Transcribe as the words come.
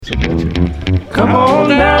Come on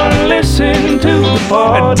down and listen to the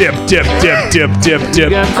pod. Dip. I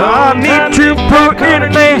need to put in a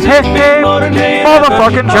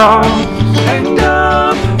motherfucking job.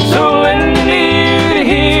 So when you need to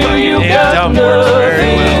hear, you got nothing to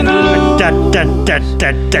lose.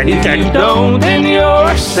 If you don't, then you're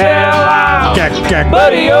a sellout.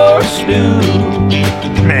 Buddy, you're a snooze.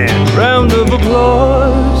 Man. Round of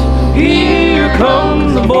applause. Here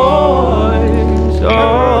come the boys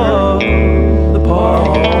of the pod.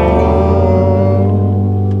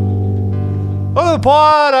 Welcome to the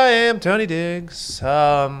pod. I am Tony Diggs.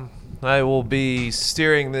 I will be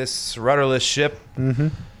steering this rudderless ship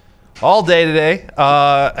all day today.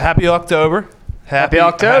 Happy October. Happy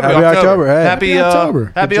October. Happy October. Hey. Happy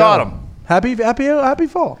October. Happy Good job. autumn. Happy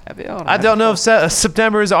fall. Happy autumn. I don't know if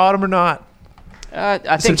September is autumn or not. I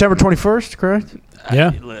think September 21st, correct?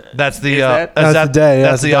 Yeah. That's the that- That's the day,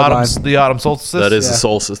 That's that's the the autumn. deadline. The autumn solstice. That is Yeah. the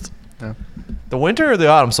solstice. the winter or the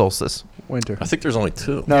autumn solstice. Winter. I think there's only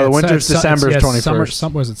two. No, the winter's December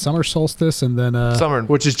 21st, Was it summer solstice and then Summer.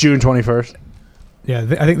 which is June 21st. yeah,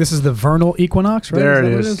 I think this is the vernal equinox, right? There Is it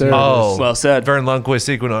that what is. There it Oh, is. well said. Vern Lundquist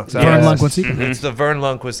equinox. Yeah. Vern Yes. Lundquist equinox. It's the Vern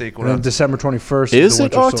Lundquist And then equinox. December 21st Is the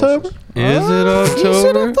it winter October? solstice. Is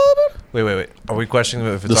it October? Wait. Are we questioning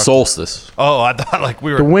if it's The solstice. Oh, I thought like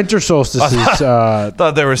we were. The winter solstice is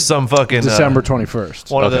thought there was some fucking December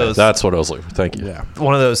 21st. one of Okay, those. that's what I was looking for. Thank you. Yeah.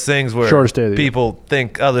 one of those things where Shortest day of the year. people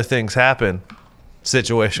think other things happen.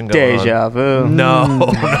 Situation going Deja on. vu. No,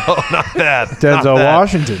 not that. Denzel not that.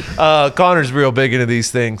 Washington. Connor's real big into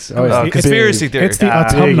these things. Oh, yeah. Conspiracy theory. It's the Ah,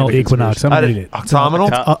 autumnal big equinox. I'm I gonna did- read it. Autumnal?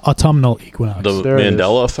 Autumnal equinox. The There it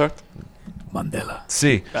Mandela effect. Mandela.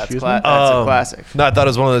 See, That's, Excuse that's me? a classic. no, I thought it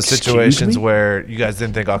was one of those Excuse situations me? where you guys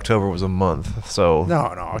didn't think October was a month. So No,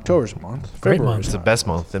 October's a month. Great February month. it's the best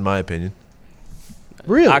month in my opinion.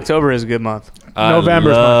 Really? October is a good month.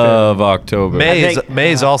 November's my love October.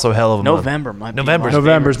 May is also a hell of a month. November might be November's my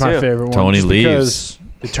November's my favorite, too. favorite one. Tony just leaves.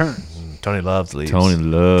 because it turns. Tony loves leaves. Tony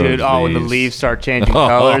loves Dude, when the leaves. leaves start changing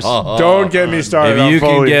colors. Don't get me started If on you can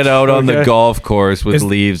foliage, get out on the okay? golf course with Is-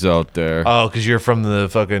 leaves out there. Oh, because you're from the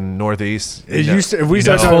fucking northeast. If we You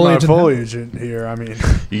start know. talking about Foliage in foliage in here, I mean,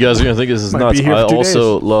 You guys are gonna think this is Might nuts. be here I for 2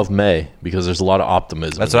 also days. love May because there's a lot of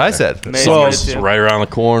optimism. That's in what I there. said. May Summer's is good, too. right around the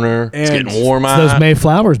corner. It's And getting warm It's out. those May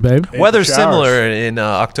flowers, babe. Weather's showers. similar in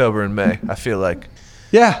October and May. I feel like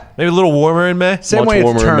yeah, maybe a little warmer in May. same Much way it's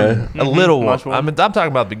warmer in turning. May. A little much warmer. warmer. I'm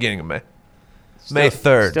talking about the beginning of May. May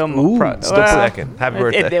 3rd. Still, Still second. Happy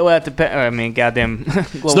birthday. It will have to depend. I mean, goddamn.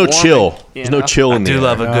 There's no chill. There's no chill I in the do air.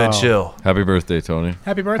 love a good No. chill. Happy birthday, Tony.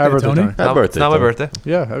 Happy birthday, Happy birthday, Tony. Tony. Happy No, birthday, it's not my Tony. birthday.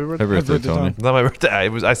 Yeah, happy birthday. Happy birthday, Tony. It's not my birthday.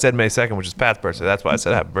 I said May 2nd, which is Pat's birthday. That's why I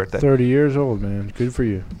said happy birthday. 30 years old, man. Good for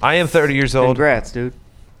you. I am 30 years old. Congrats, dude.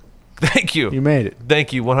 Thank you. You made it.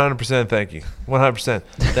 Thank you. 100% thank you. 100%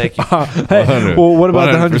 thank you. Hey, 100. well, what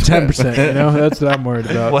about the 100%? 110%? You know, that's what I'm worried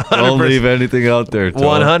about. Don't 100%. leave anything out there, Tony.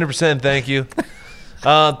 100% thank you.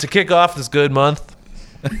 To kick off this good month.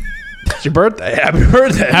 It's your birthday. Happy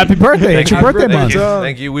birthday. Happy birthday. It's your birthday Thank month. you.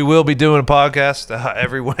 Thank you. We will be doing a podcast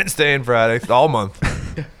every Wednesday and Friday, all month.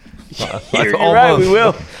 You're All right. month. We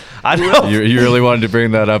will. I know. You really wanted to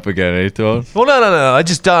bring that up again, eh, Tony? Well, no. I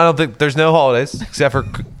don't think there's no holidays except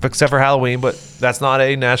for Halloween, but that's not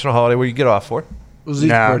a national holiday where you get off for.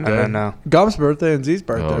 Zeke's No, birthday. no. Gum's birthday and Z's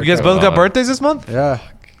birthday. Oh, You guys Come both got on. birthdays this month? Yeah.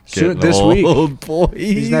 Getting This week. old, boys.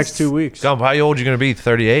 These next 2 weeks. Gump, how old are you going to be?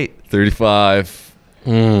 38? 35.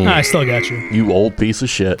 I still got you. You old piece of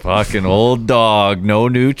shit. Fucking old dog. No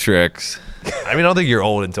new tricks. I mean, I don't think you're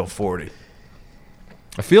old until 40.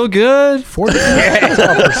 I feel good. 40.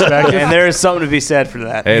 And there is something to be said for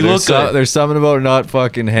that. Hey, You there's, look good. there's something about not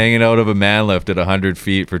fucking hanging out of a man lift at 100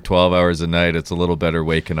 feet for 12 hours a night. It's a little better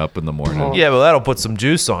waking up in the morning. Yeah, but that'll put some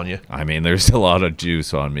juice on you. I mean, there's a lot of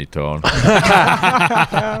juice on me, Tone.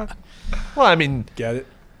 Well, I mean, Get it?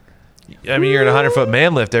 you're in a 100-foot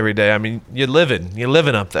man lift every day. I mean, you're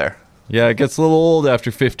living up there. Yeah, it gets a little old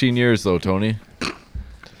after 15 years, though, Tony.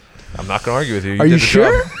 I'm not going to argue with you. Are did you the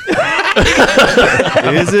sure? job.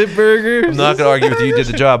 Is it burger? I'm not going to argue with you. You did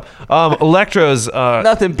the job. Electro's.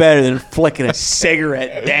 Nothing better than flicking a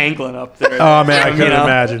cigarette dangling up there. Oh, man, I You couldn't know?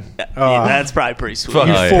 imagine. Yeah, that's probably pretty sweet.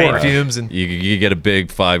 Fucking Oh, yeah. paint fumes and. You get a big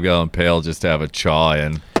 5-gallon pail just to have a chaw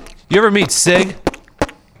in. You ever meet Sig?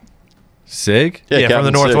 Sig? from the Captain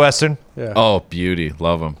Sig. Northwestern. Yeah. Oh, beauty.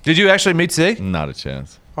 Love him. Did you actually meet Sig? Not a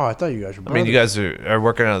chance. Oh, I thought you guys were I mean, you guys are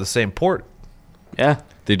working out of the same port. Yeah.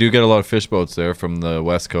 They do get a lot of fish boats there from the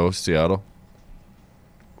West Coast, Seattle.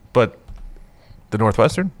 But the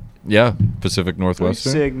Northwestern? Yeah, Pacific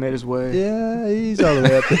Northwestern. Sig made his way. Yeah, he's all the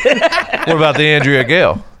way up there. What about the Andrea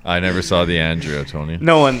Gale? I never saw the Andrea, Tony.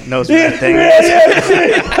 No one knows what that thing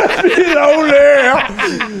is.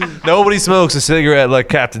 slowly. Nobody smokes a cigarette like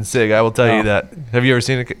Captain Sig. I will tell you that. Have you ever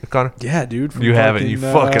seen it, Connor? Yeah, dude. from You haven't. You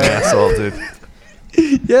fucking asshole, dude.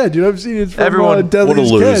 Yeah, dude. I've seen it from Everyone- What a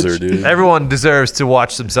Deadliest loser, Catch. dude. Everyone deserves to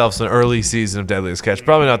watch themselves an early season of Deadliest Catch.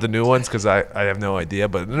 Probably not the new ones because I have no idea,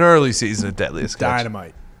 but an early season of Deadliest Catch.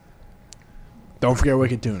 Dynamite. Don't forget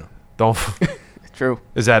Wicked Tuna. Don't. True.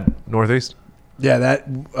 Is that Northeast? Yeah, that.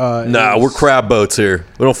 Nah, is we're crab boats here.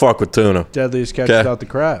 We don't fuck with tuna. Deadliest Catch Okay. without the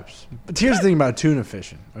crabs. But here's the thing about tuna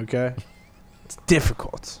fishing, okay? It's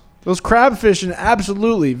difficult. Those crab fishing,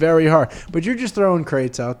 absolutely very hard. But you're just throwing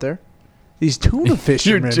crates out there. These tuna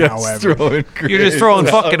fishermen, however. You're just throwing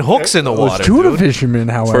fucking hooks in the Those water, tuna dude. fishermen,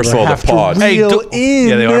 however, First of all, they're have pods. to Hey, reel do- in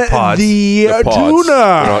Yeah, they are pods. the They're pods. tuna.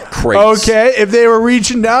 They're not crates. Okay, if they were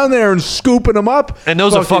reaching down there and scooping them up, And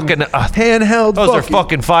those are fucking handheld. those are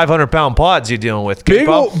fucking 500-pound pods you're dealing with. big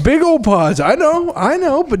K-pop. big old pods. I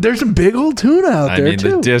know, but there's some big old tuna out I there mean,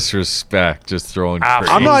 too. the disrespect, just throwing. Ah,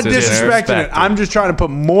 crates I'm not in there. disrespecting it. I'm just trying to put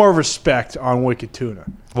more respect on Wicked Tuna.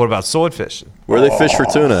 What about swordfish? Where they fish for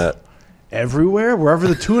tuna at? Everywhere, wherever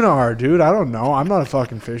the tuna are, dude. I don't know. I'm not a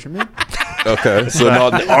fucking fisherman. Okay, so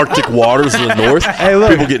not in the Arctic waters of the north. Hey, look.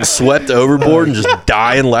 People getting swept overboard and just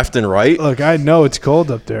dying left and right. Look, I know it's cold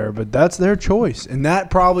up there, but that's their choice, and that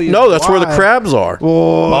probably is No, that's where the why- crabs are.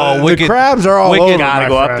 Well, the Wicked- crabs are all Wicked- over. Gotta my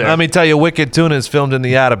go up friend. there. Let me tell you, Wicked Tuna is filmed in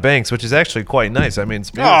the Outer Banks, which is actually quite nice. I mean, it's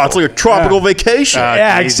beautiful. Oh, it's like a tropical vacation.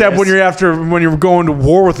 Yeah, except when you're going to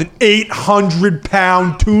war with an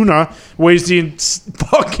 800-pound tuna, weighs the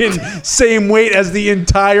fucking same weight as the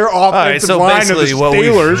entire All right, offensive so line of the basically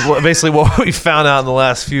Steelers. basically what we found out in the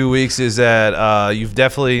last few weeks is that you've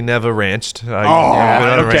definitely never ranched. You've never been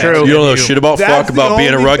on a okay. ranch. True. You don't know shit about That's fuck the about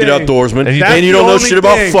being a only rugged thing. outdoorsman, And you- and you That's don't the know only shit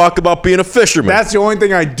about thing. fuck about being a fisherman. That's the only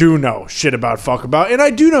thing I do know shit about fuck about. And I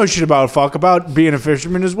do know shit about fuck about being a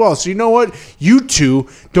fisherman as well. So you know what? You two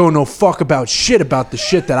don't know fuck about shit about the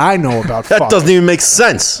shit that I know about that fuck. doesn't even make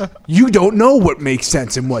sense. You don't know what makes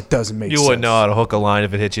sense and what doesn't make You sense. wouldn't know how to hook a line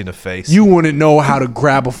if it hit you in the face. You wouldn't know how to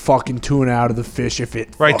grab a fucking tuna out of the fish if it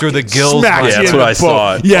Right through the fucking gills, smacks man. you Yeah, in that's the what I butt.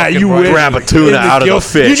 thought. Yeah, Fucking you would grab a tuna In out of the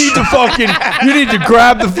gills. fish. You need to fucking. You need to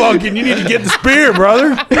grab the fucking. You need to get the spear, brother.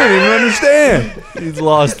 You don't even understand. He's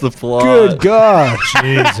lost the plot. Good God.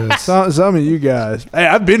 Jesus. Some of you guys. Hey,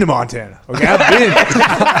 I've been to Montana. Okay,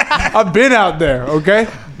 I've been out there. Okay,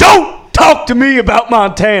 Don't talk to me about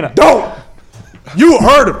Montana. don't. You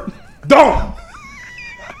heard him. Don't.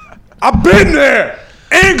 I've been there.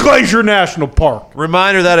 And Glacier National Park.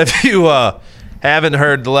 Reminder that if you haven't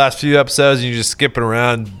heard the last few episodes and you're just skipping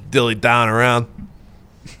around, dilly-dallying around,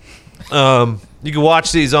 you can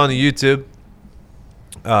watch these on the YouTube.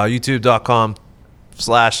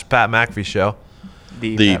 YouTube.com/Pat McAfee Show.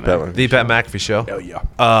 The Batman. The Pat McAfee Show. Oh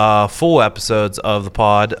yeah. Full episodes of the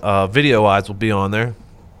pod, video-wise, will be on there.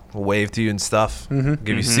 We'll wave to you and stuff. Give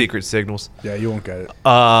you secret signals. Yeah, you won't get it.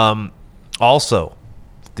 Also,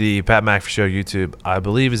 the Pat McAfee Show YouTube, I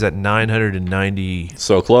believe, is at 990,000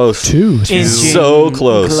 So close. Two. So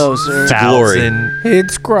close. Closer. It's glory.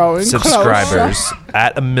 It's growing. subscribers.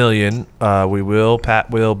 At 1 million, Pat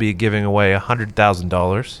will be giving away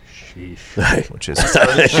 $100,000, which is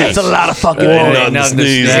That's a lot of fucking Nothing money. to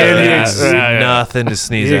sneeze at. nothing to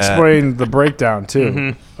sneeze He at. explained the breakdown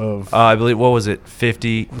too of I believe, what was it?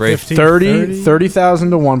 50.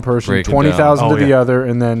 30,000 to one person, Break it 20,000 down. to Oh, the yeah. other,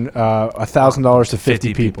 and then $1,000 to 50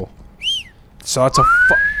 50 people. So that's a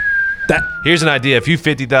Here's an idea: if you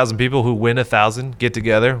 50,000 people who win 1,000 get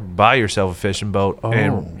together, buy yourself a fishing boat,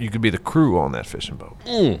 and you could be the crew on that fishing boat.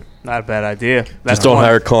 Not a bad idea. That's Just don't fun.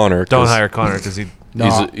 hire Connor. Don't 'cause hire Connor because he.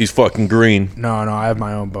 He's fucking green. no. I have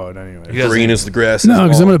my own boat anyway. He doesn't- Green as the grass. No,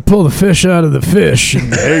 because I'm going to pull the fish out of the fish.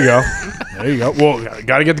 And There you go. There you go. Well,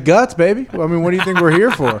 got to get the guts, baby. I mean, what do you think we're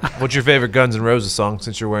here for? What's your favorite Guns N' Roses song?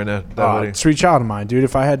 Since you're wearing that hoodie? Sweet child of mine, dude.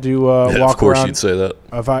 If I had to Yeah, walk of course around, you'd say that.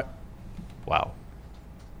 if I Wow.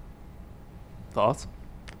 Thoughts?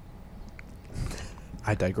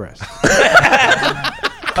 I digress.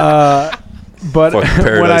 But Fucking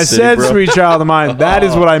Paradise when I City, said bro. "sweet child of mine," that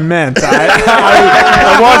is what I meant.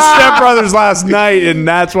 I watched Step Brothers last night, and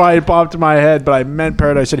that's why it popped in my head. But I meant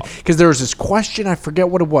Paradise City because there was this question. I forget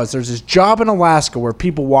what it was. There's this job in Alaska where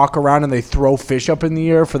people walk around and they throw fish up in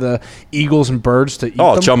the air for the eagles and birds to eat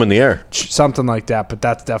Oh, them. chum in the air. Something like that. But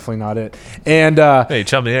that's definitely not it. And Hey,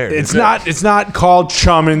 chum in the air. it's not. It's not called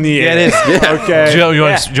chum in the Yeah, air. it is. Okay. Joe, you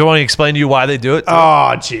want to explain to you why they do it?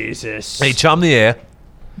 Oh Jesus. They chum the air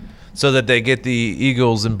so that they get the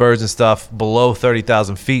eagles and birds and stuff below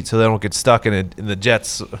 30,000 feet, so they don't get stuck in the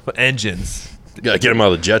jet's engines You gotta get him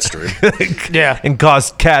out of the jet stream. Yeah. and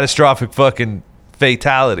cause catastrophic fucking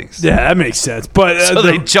fatalities. Yeah, that makes sense. But So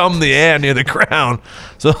they chum the air near the ground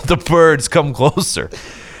so the birds come closer.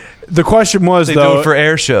 the question was, They do though, it for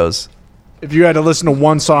air shows. if you had to listen to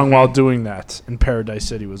one song while doing that, and Paradise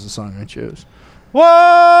City was the song I chose. Whoa,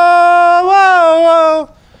 whoa,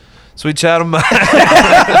 whoa. Sweet Chatham.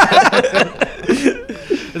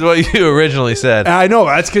 Is what you originally said. I know,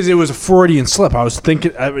 that's because it was a Freudian slip. I was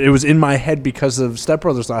thinking, it was in my head because of Step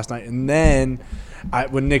Brothers last night. And then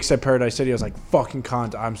when Nick said Paradise City, I was like, fucking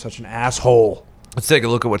cunt, I'm such an asshole. Let's take a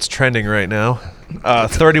look at what's trending right now.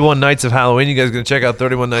 31 Nights of Halloween. You guys gonna check out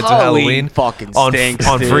 31 Nights of Halloween fucking on stinks,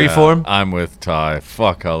 on dude. Freeform? I'm with Ty.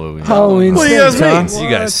 Fuck Halloween. Halloween What do you guys stinks, mean? huh?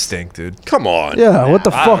 You guys stink, dude. Come on. Yeah, what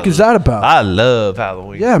the fuck is that about? I love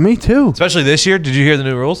Halloween. Yeah, me too. Especially this year. Did you hear the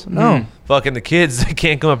new rules? No. Fucking the kids, they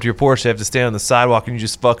can't come up to your porch. They have to stay on the sidewalk, and you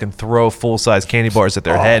just fucking throw full-size candy bars at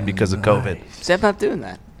their head because of COVID. Except not doing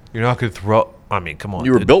that. You're not gonna throw. I mean, come on.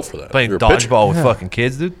 You were dude. built for that. Playing You're a pitcher. dodgeball with fucking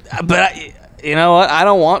kids, dude. But you know what? I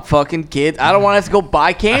don't want fucking kids. I don't want to have to go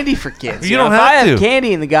buy candy for kids. You don't know, if I have have to.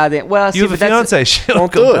 candy in the goddamn. Well, see, You have a but that's fiance. She'll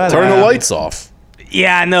Don't go do buy it. Turn that. the lights off.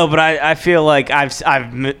 Yeah, I know, but I feel like I've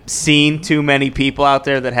seen too many people out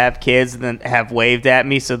there that have kids and then have waved at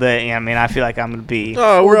me. So that I feel like I'm gonna be.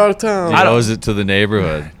 Oh, we're out of town. He owes it to the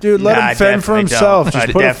neighborhood. Dude, let Nah, I him fend for definitely himself. don't. Just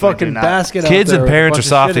I put a definitely fucking do not. basket out Kids there and with a parents are bunch of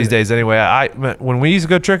soft shit in these it. days anyway. When we used to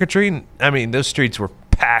go trick-or-treating, I mean, those streets were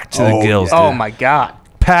packed to the gills, dude. Oh my god.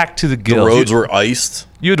 Packed to the The gills. roads were iced,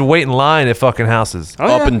 You had to wait in line at fucking houses. Oh,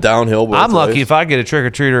 up yeah. and downhill. both I'm lucky ways. if I get a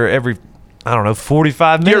trick-or-treater every, I don't know,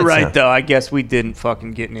 45 minutes. You're right now. though. I guess we didn't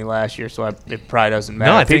fucking get any last year, so it probably doesn't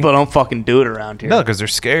matter. No, I think- People don't fucking do it around here. No, because they're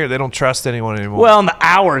scared. They don't trust anyone anymore. Well, in the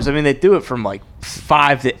hours, I mean, they do it from like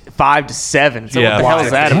 5 to 7. So what the hell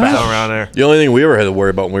is that about? Around there. The only thing we ever had to worry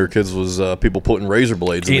about when we were kids was people putting razor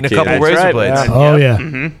blades in Eating the a couple cans. razor right, blades. yeah. Oh,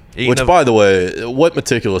 yeah. Eating Which, a- by the way, what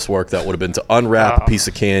meticulous work that would have been to unwrap a piece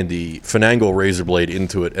of candy, finagle a razor blade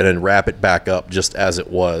into it, and then wrap it back up just as it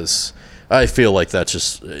was. I feel like that's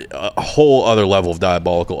just a whole other level of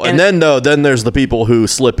diabolical. And then there's the people who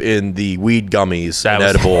slip in the weed gummies and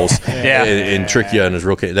was- edibles Yeah. and trick you on his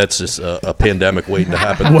real candy. That's just a pandemic waiting to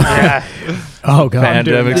happen. Yeah. Oh, God.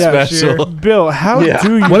 Pandemic Yeah, special. sure. Bill, how Yeah.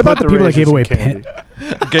 do you What about put the people that razors gave in away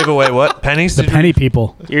candy? Gave away what? Pennies? The Did you- penny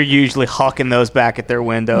people. You're usually hawking those back at their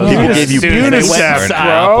windows. People As gave you soon as they went UNICEF, Or an inside.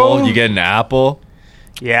 apple. You get an apple.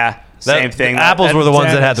 Yeah. That- Same thing. Apples were the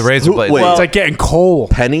ones that had the razor Who- blades. wait. It's like getting coal.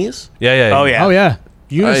 Pennies? Yeah. Oh yeah. Oh, yeah.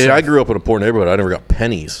 UNICEF. I grew up in a poor neighborhood. I never got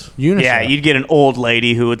pennies. UNICEF. Yeah, you'd get an old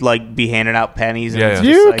lady who would like be handing out pennies. And Yeah, it's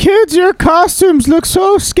yeah. just like, kids, your costumes look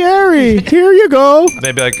so scary. Here you go.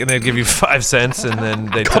 They'd be like, and they'd give you 5 cents, and then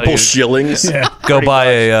they tell Couple you shillings. go buy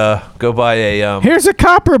a Here's a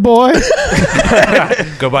copper boy.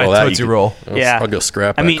 go buy Well, a that Tootsie you could- Roll. Yeah. I'll go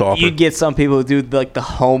scrap I that mean, copper. you'd get some people who do like the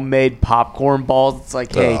homemade popcorn balls. It's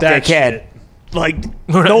like, hey, That dickhead. shit. Like,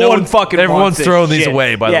 No no one- one fucking everyone's wants this throwing these shit.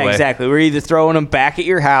 away, by the Yeah, way. exactly. We're either throwing them back at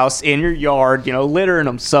your house, in your yard, littering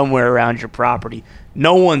them somewhere around your property.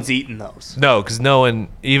 No one's eating those. No, because no one,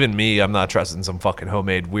 even me, I'm not trusting some fucking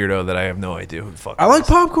homemade weirdo that I have no idea who the fuck. I like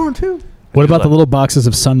popcorn too. What about the little boxes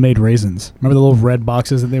of sun-made raisins? Remember the little red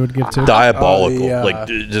boxes that they would give to? Diabolical. Oh, Like,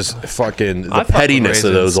 just fucking the I fuck with pettiness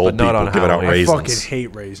of those raisins, old but not people on giving out Halloween. I fucking raisins.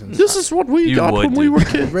 hate raisins. This is what we You got would, when we dude. were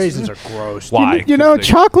kids. Raisins are gross. Why? You know,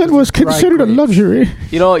 chocolate was considered a grapes. luxury.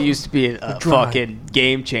 You know what used to be a dry. fucking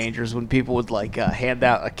game changers when people would like hand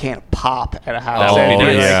out a can of pop at a house. That would be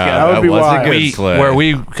They'd nice. like, That would be was wild. a good play. Where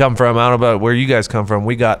we come from, I don't know about where you guys come from.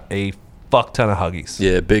 We got a fuck ton of Huggies.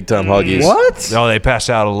 Yeah, big time Huggies. What? No, they passed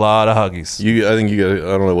out a lot of Huggies. I think you guys.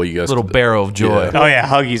 I don't know what you guys. Little barrel of joy. Yeah. oh yeah,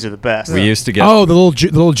 Huggies are the best. We used to get. Oh, the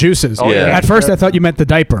little juices. Oh, yeah. At first, I thought you meant the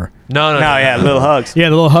diaper. No, No, yeah, little hugs. Yeah,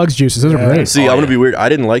 the little Hugs juices. Those are great. See, Oh, I'm yeah. gonna be weird. I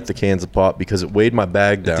didn't like the cans of pop because it weighed my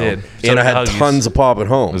bag down, did. So and I did had Huggies. tons of pop at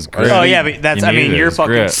home. It was I great. didn't Oh need- yeah, but that's. You I mean, needed it. you're It was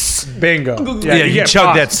fucking. great. Bingo. Yeah, you get chug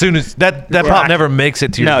popped. that soon as that pop never makes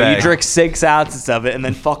it to your No, bag. you drink 6 ounces of it and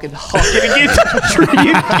then fucking huck it and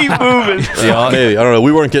you keep moving. Maybe I don't know.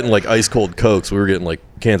 We weren't getting like ice cold Cokes. We were getting like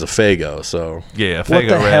cans of Fago. So Yeah, What Faygo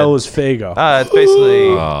the Red. hell is Fago? It's basically.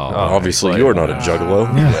 obviously you are not a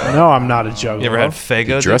juggalo. No, I'm not a juggalo. You ever had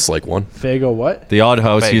Faygo? Dress like one. Fago what? The Odd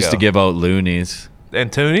House Faygo. used to give out loonies.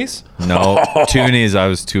 And Toonies? No, Toonies I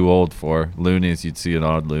was too old for. Loonies, you'd see an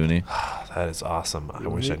odd loony. That is awesome. I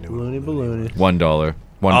wish I knew. Loony balloony. $1. $1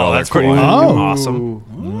 Oh, that's pretty coin.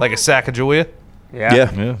 awesome. Like a sack of Julia? Yeah. Yeah,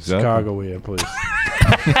 exactly. Chicago, yeah, please.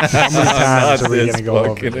 How many times are we gonna go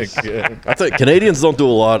over this? I think Canadians don't do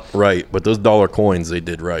a lot right, but those dollar coins they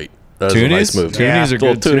did right. That is a nice Toonies? move. Toonies are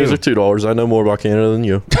Well, good Toonies too. are $2. I know more about Canada than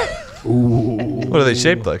you. What are they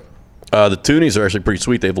shaped like? The Toonies are actually pretty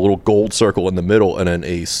sweet. They have a little gold circle in the middle and then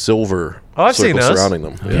a silver Oh, I've seen circle those. surrounding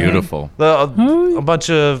them. Yeah. Beautiful. A bunch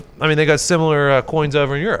of, I mean, they got similar coins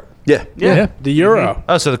over in Europe. Yeah, Yeah. The euro.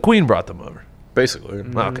 Oh, so the Queen brought them over. basically.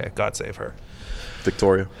 Okay, God save her.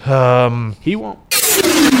 Victoria. He won't.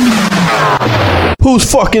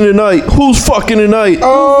 Who's fucking tonight? Who's fucking tonight?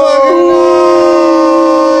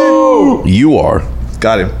 Oh! You are.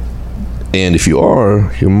 Got him. And if you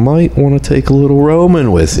are, you might want to take a little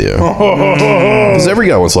Roman with you. Because every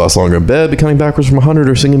guy wants to last longer in bed, but counting backwards from 100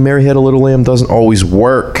 or singing Mary Had a Little Lamb doesn't always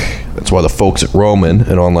work. That's why the folks at Roman,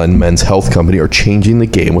 an online men's health company, are changing the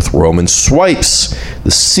game with Roman Swipes.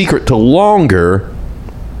 The secret to longer,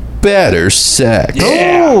 better sex.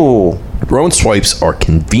 Oh! Roman Swipes are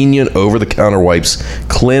convenient over-the-counter wipes,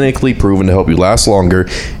 clinically proven to help you last longer,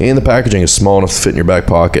 and the packaging is small enough to fit in your back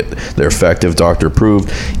pocket. They're effective,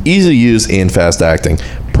 doctor-approved, easy to use, and fast-acting.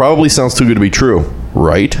 Probably sounds too good to be true,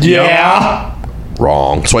 right? Yeah.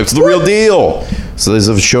 Wrong. Swipes are the real deal. So these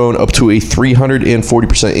have shown up to a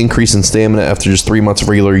 340% increase in stamina after just 3 months of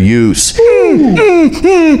regular use.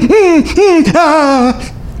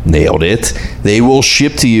 Nailed it. They will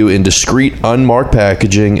ship to you in discreet, unmarked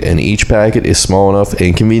packaging, and each packet is small enough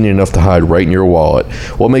and convenient enough to hide right in your wallet.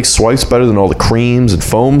 What makes Swipes better than all the creams and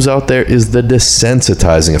foams out there is the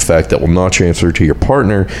desensitizing effect that will not transfer to your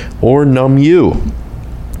partner or numb you.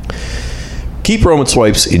 Keep Roman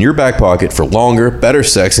Swipes in your back pocket for longer, better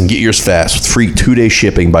sex, and get yours fast with free 2-day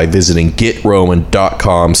shipping by visiting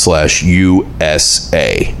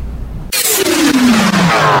getroman.com/USA.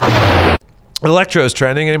 Electro's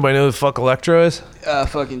trending. Anybody know who the fuck Electro is?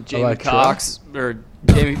 Fucking Jamie Electra? Cox or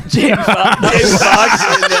Jamie Foxx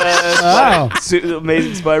and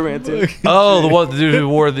Amazing Spider-Man 2. Oh, the one, the dude who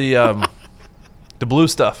wore the blue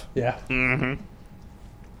stuff. Yeah.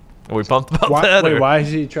 Are we pumped about Why, that? wait, or- why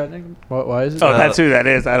is he trending? Why is it? Oh, that's who that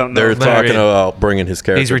is. I don't know. They're talking about bringing his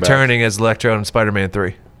character He's back. returning as Electro in Spider-Man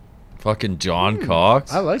 3. Fucking John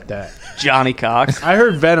Cox. I like that. Johnny Cox. I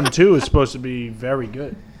heard Venom 2 is supposed to be very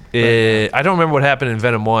good. I don't remember what happened in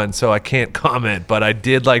Venom 1, so I can't comment, but I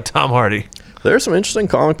did like Tom Hardy. There's some interesting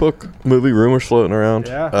comic book movie rumors floating around.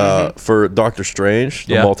 Yeah. For Doctor Strange,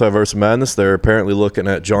 the Yeah. Multiverse of Madness, they're apparently looking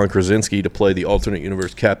at John Krasinski to play the alternate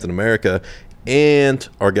universe Captain America, and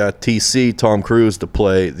our guy TC, Tom Cruise, to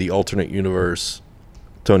play the alternate universe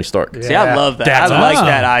Tony Stark. Yeah. See, I love that. That's I like awesome.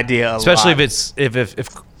 that idea a Especially lot. if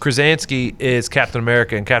Krasinski is Captain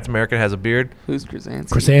America and Captain America has a beard. Who's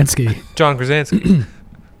Krasinski? Krasinski. John Krasinski.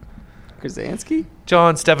 Krasinski?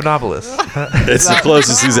 John Stephanopoulos. It's the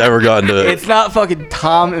closest he's ever gotten to it. It's not fucking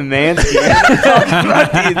Tom Emanski. I'm talking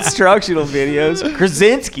about the instructional videos.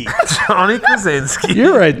 Krasinski. Johnny Krasinski.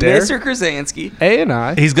 You're right there. Mr. Krasinski. A and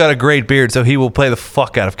I. He's got a great beard, so he will play the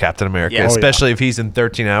fuck out of Captain America, Yeah. Oh, yeah. especially if he's in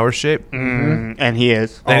 13 hours shape. And he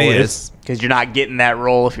is. And he Always. is. Because you're not getting that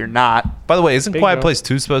role if you're not. By the way, isn't Quiet Bingo. Place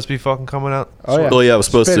 2 supposed to be fucking coming out? Oh yeah. Well, yeah, it was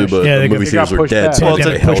supposed to, finished. but Yeah, the they got- movie they got theaters were pushed dead, back. so Well, they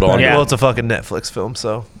it's a- held pushed on. back. Yeah. Well, it's a fucking Netflix film,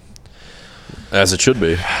 so. As it should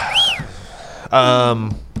be.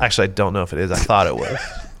 Actually, I don't know if it is. I thought it was.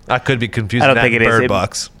 I could be confusing I don't that think and it is. Bird It-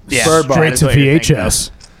 Box. Yeah. Bird Box. Straight That's to what you're thinking of.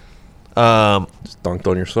 VHS. Just dunked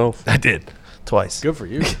on yourself. I did. Twice. Good for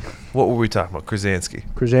you. What were we talking about? Krasinski.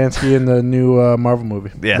 Krasinski in the new Marvel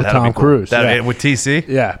movie. Yeah, with that'd Tom be cool. Cruise. That'd Yeah. be, with TC?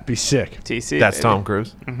 Yeah, be sick. TC. That's baby. Tom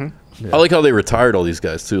Cruise. I like how they retired all these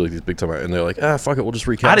guys too, like these big time, and they're like, fuck it, we'll just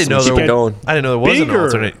recast. I didn't them know and keep there it going. I didn't know there was an Bigger.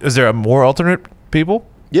 alternate. Is there a more alternate people?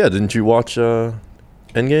 Yeah, didn't you watch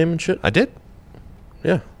Endgame and shit? I did.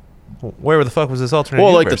 Yeah. Where the fuck was this alternate?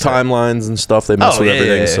 Well, like the universe at? timelines and stuff, they mess Oh with yeah,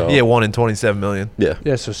 everything. yeah, So yeah. 1 in 27 million. yeah.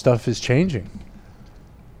 Yeah, so stuff is changing.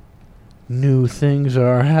 New things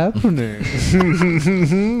are happening.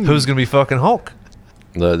 Who's gonna be fucking Hulk?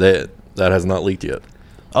 That has not leaked yet.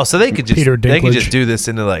 Oh, so they could just Peter they could Dinklage. just do this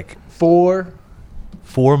into like Forever.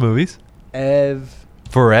 4 movies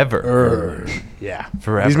forever. Yeah.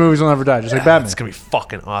 Forever. These movies will never die, just like Batman. It's gonna be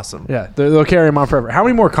fucking awesome. Yeah, they'll carry him on forever. How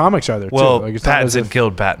many more comics are there? Well, too? Like, it's not as Pattinson if-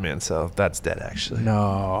 killed Batman, so that's dead actually.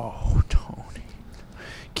 No, Tony.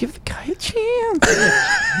 Give the guy a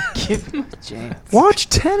chance. Give him a chance. Watch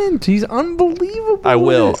Tenet. He's unbelievable. I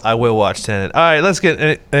will. in it. I will watch Tenet. All right, let's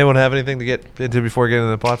get. Anyone have anything to get into before getting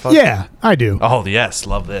into the podcast? Yeah, I do. Oh yes,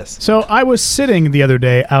 love this. So I was sitting the other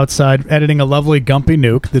day outside editing a lovely Gumpy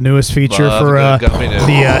Nuke, the newest feature Love for a good Gumpy Nuke.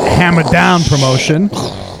 the Hammer Down promotion.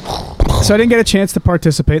 So I didn't get a chance to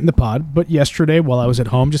participate in the pod, but yesterday while I was at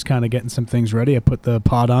home just kind of getting some things ready, I put the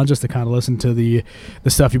pod on just to kind of listen to the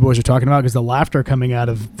stuff you boys are talking about because the laughter coming out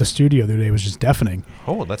of the studio the other day was just deafening.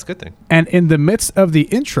 Oh, that's a good thing. And in the midst of the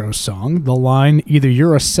intro song, the line, either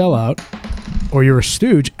you're a sellout or you're a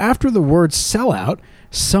stooge, after the word sellout,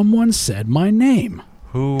 someone said my name.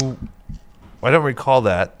 Who? I don't recall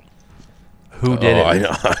that. Who did it? I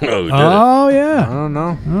know who did it. Oh I yeah. don't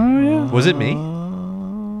know. Oh yeah. Was it me?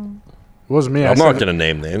 It wasn't me. I'm not going to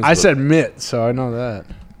name names. I but- said Mitt, so I know that.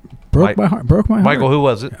 Broke my heart. Broke my heart. Michael, who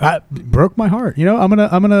was it? Broke my heart. You know, I'm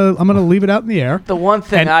gonna leave it out in the air. The one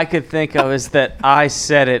thing And- I could think of is that I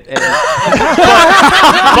said it,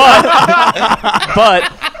 but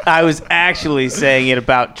I was actually saying it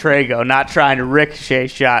about Trago, not trying to ricochet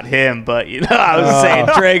shot him, but I was saying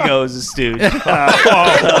Trago is a stooge.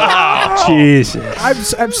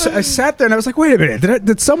 Jesus. I sat there and I was like, wait a minute. Did I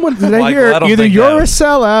Michael, hear I don't either think you're that- a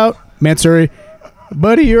sellout, Mansuri,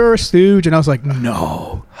 buddy, you're a stooge, and I was like,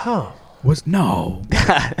 no. Huh. No.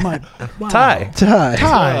 Wow. Ty.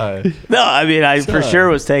 Ty. No, I mean I for sure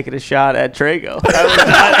was taking a shot at Trago.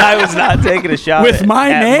 I was not taking a shot With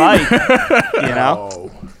my at name?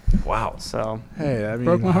 Mike, Wow. So Hey, I mean,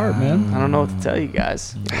 Broke my heart, man. I don't know what to tell you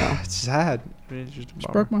guys. It's sad. It's just a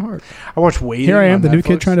bummer. Broke my heart. I watched Waiting. Here I am, on the new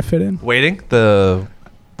kid Netflix. trying to fit in. Waiting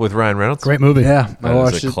with Ryan Reynolds. Great movie. Yeah, I That is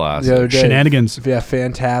watched a it classic. the other day. Shenanigans. Yeah,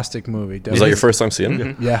 fantastic movie. Was that your first time seeing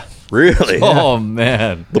it? Yeah. Really? Oh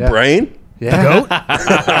man. The Yeah. brain? Yeah.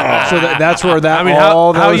 So that's where that I mean, how-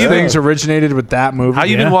 all how those you- things originated with that movie. How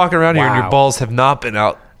you been walking around here and your Wow. balls have not been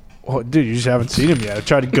out? Well, dude, you just haven't seen him yet. I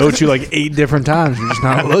tried to go to like 8 different times. You're just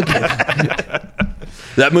not looking.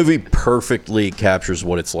 That movie perfectly captures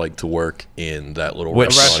what it's like to work in that little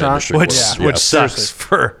restaurant industry. Which Yeah. sucks seriously.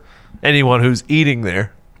 for anyone who's eating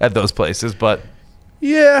there at those places. But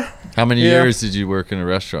Yeah. How many Yeah. years did you work in a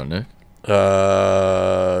restaurant, Nick?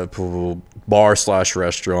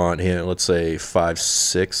 Bar/restaurant. Yeah, let's say 5,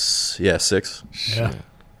 6. Yeah, 6. Yeah.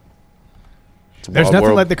 It's a There's wild nothing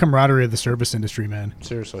world. like the camaraderie of the service industry, man.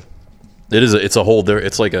 Seriously. It is. It's a whole.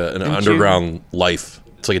 It's like an you- underground life.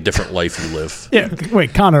 It's like a different life you live. Yeah.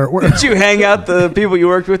 Wait, Connor. Did you hang out the people you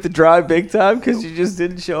worked with to drive big time because you just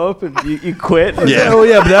didn't show up and you quit? Yeah. Oh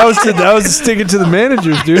yeah, but that was sticking to the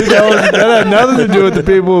managers, dude. That had nothing to do with the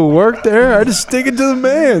people who worked there. I just stick it to the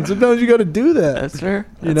man. Sometimes you got to do that. That's fair.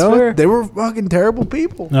 You That's know, fair. they were fucking terrible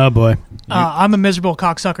people. Oh boy. I'm a miserable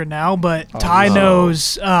cocksucker now, but Ty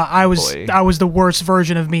knows I was the worst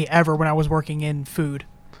version of me ever when I was working in food.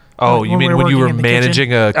 oh, When you we mean were when you were working in the kitchen?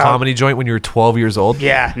 managing a comedy joint when you were 12 years old?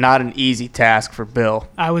 Yeah, not an easy task for Bill.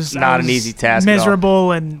 I was Not I an was easy task at all.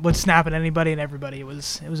 Miserable and would snap at anybody and everybody. It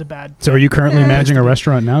was a bad. So are you currently managing a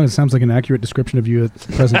restaurant now? It sounds like an accurate description of you at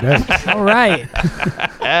the present day. All right.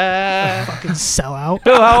 Fucking sell out.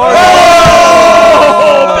 Bill, how are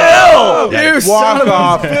You walk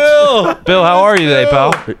off. you? Bill, how are you today,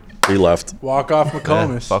 pal? He left. Walk off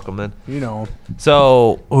McComas. Fuck him then. You know him.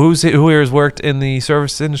 So, who here has worked in the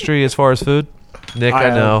service industry as far as food? Nick, I I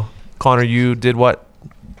have. know. Connor, you did what?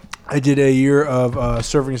 I did a year of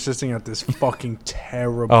serving assisting at this fucking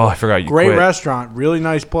terrible. Oh, I forgot you Great quit. restaurant, really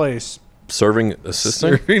nice place. Serving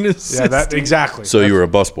assistant. Yeah, that exactly. So you were a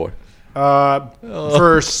busboy.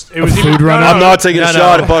 First, it was even, food runner? I'm not taking a no,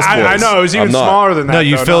 shot no. at busboys. I know it was even I'm not. smaller than that. No,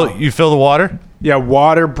 you though, fill the water? Yeah,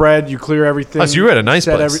 water, bread. You clear everything. Oh, so you were at a nice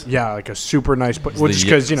set place. yeah, like a super nice place. Well, the just y-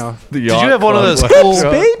 because you know. Did you have one of those cool?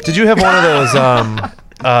 Did you have one of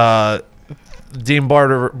those Dean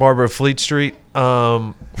Barber of Fleet Street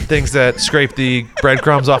things that scrape the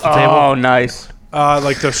breadcrumbs off the Oh, table? nice.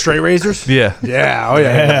 Like the straight razors. Yeah. Yeah. Oh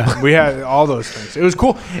yeah. We had all those things. It was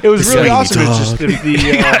cool. It was really awesome. It's just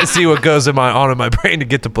I see what goes in my brain to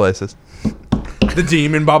get to places. the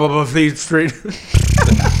demon Baba Fleet Street.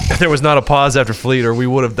 There was not a pause after Fleet, or we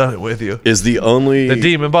would have done it with you. Is the only The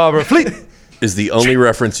Demon Barber Fleet. is the only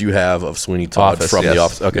reference you have of Sweeney Todd from yes. The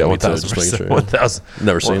Office? Okay, Yeah, me too. Just making 1000%. sure. 1000.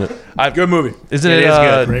 Never seen it. Good movie. Isn't It it, is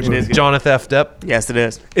good. Great movie. Jonathan F. Depp? Yes, it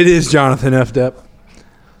is. It is Jonathan F. Depp.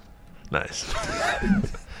 Nice.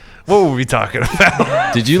 What were we talking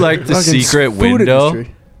about? Did you like the Fucking secret food window?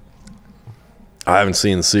 industry. I haven't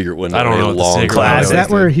seen The Secret Window I don't in know a what The long Secret time. Window Is that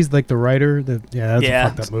where he's like the writer? That's Yeah. a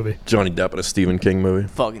fucked up movie. Johnny Depp in a Stephen King movie.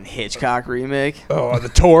 Fucking Hitchcock remake. Oh, The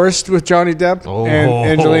Tourist with Johnny Depp Oh.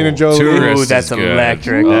 and Angelina Jolie. Tourist. Ooh, is that's good.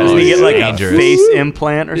 electric. Ooh, Doesn't he get like dangerous. a face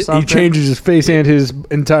implant or He something? changes his face and his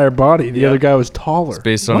entire body. The other guy was taller.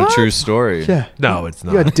 Based on a true story. Yeah. No, it's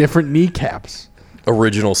You not. got different kneecaps.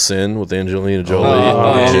 Original Sin with Angelina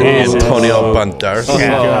Jolie. Jesus. Antonio Banderas.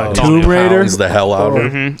 Yeah. Tomb Raider. Hounds the hell out of her.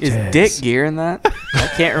 Mhm. Is Dick Gear in that? I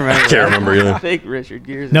can't remember. Can't remember either. I think Richard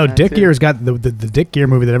Gere's No, in that Dick too. Gear's got the Dick Gear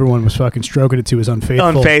movie that everyone was fucking stroking it to is Unfaithful.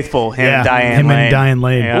 Unfaithful. Him, Yeah, Diane him Lane. and Diane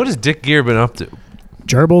Lane. Yeah. What has Dick Gear been up to?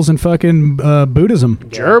 Gerbils and fucking Buddhism.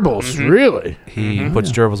 Gerbils, really? He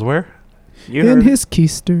puts gerbils where? You In heard. his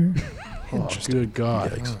keister. Oh, good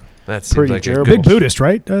God. That seems Pretty like a gerbil. Big Buddhist,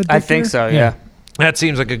 right? Dick I think Gear? so, yeah. That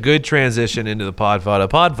seems like a good transition into the pod VOD. A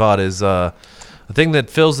pod VOD is a thing that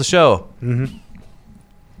fills the show.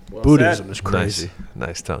 Buddhism is crazy.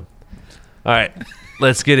 Nice tongue. All right,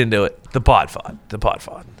 let's get into it. The pod fod.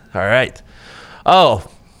 All right. Oh,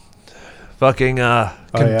 fucking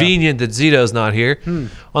convenient that Zito's not here.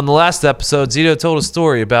 On the last episode, Zito told a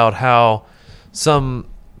story about how some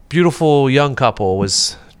beautiful young couple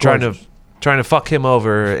was trying to fuck him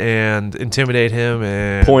over and intimidate him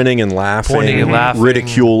and Pointing and laughing,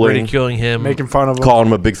 ridiculing him, Making fun of him. calling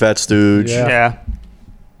him a big fat stooge. Yeah.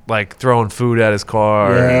 like throwing food at his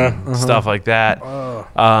car and stuff like that,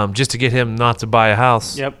 just to get him not to buy a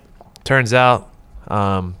house. Yep. Turns out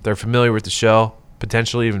they're familiar with the show,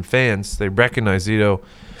 potentially even fans. They recognize Zito,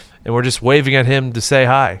 and we're just waving at him to say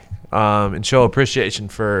hi and show appreciation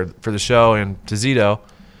for the show and to Zito.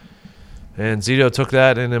 And Zito took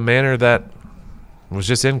that in a manner that was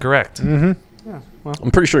just incorrect. I'm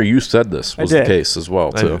pretty sure you said this was the did. case as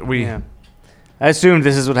well, too. I assumed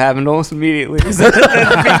this is what happened almost immediately.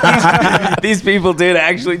 These people did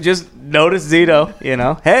actually just notice Zito, you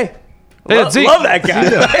know. Hey, love that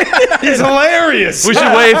guy. He's hilarious. We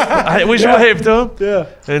should wave. We should wave to him. Yeah.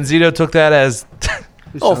 And Zito took that as,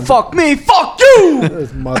 Oh, fuck me, fuck you.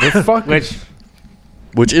 This motherfucker.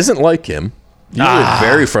 Which isn't like him. Usually a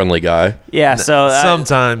very friendly guy. Yeah, so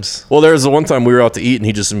sometimes. Well, there was the one time we were out to eat, and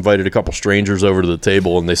he just invited a couple strangers over to the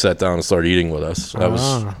table, and they sat down and started eating with us. That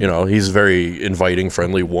was, he's a very inviting,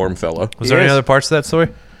 friendly, warm fella. Was there any other parts to that story?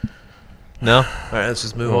 No? All right, let's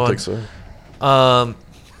just move on. I don't think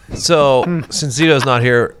so. So, since Zito's not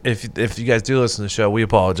here, if you guys do listen to the show, we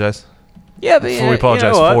apologize. yeah, but We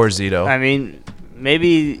apologize for Zito. I mean,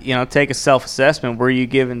 maybe, take a self-assessment. Were you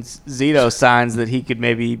giving Zito signs that he could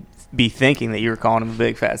maybe be thinking that you were calling him a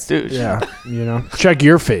big fat stooge? Yeah, check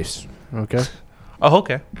your face. Okay. Oh,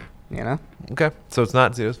 okay. Okay. So it's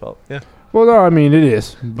not Zito's fault. Yeah. Well, no, I mean it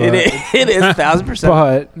is. But, It is 1,000%.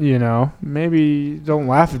 But maybe don't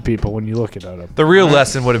laugh at people when you look at them. The real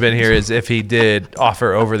lesson would have been here is if he did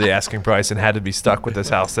offer over the asking price and had to be stuck with this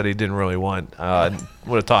house that he didn't really want,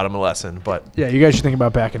 would have taught him a lesson. But Yeah, you guys should think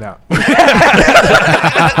about backing out. all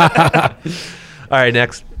right,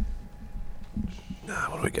 next.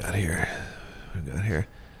 What do we got here?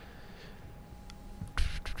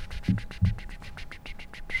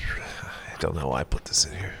 I don't know why I put this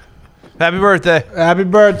in here. Happy birthday. Happy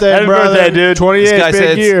birthday, Happy brother. birthday, dude. 28th This guy big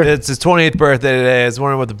said year. it's his 28th birthday today. I was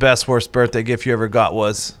wondering what the best, worst birthday gift you ever got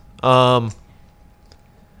was.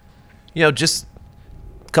 Just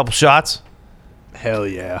a couple shots. Hell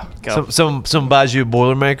yeah. Some buys you a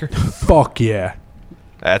Boilermaker. Fuck yeah.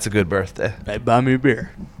 That's a good birthday. Hey, buy me a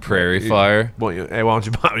beer. Prairie fire. Why don't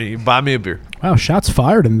you buy me a beer? Wow, shots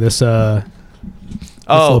fired in this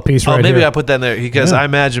Oh, little piece right maybe here. I put that in there because I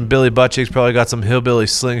imagine Billy Buttcheeks probably got some hillbilly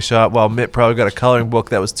slingshot while Mitt probably got a coloring book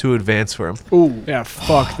that was too advanced for him. Ooh. Yeah,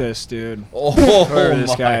 fuck this, dude. Oh, Whoever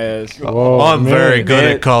this guy is. Whoa, I'm very man. good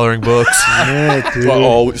at coloring books. Yeah, dude. I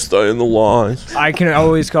always stay in the lines. I can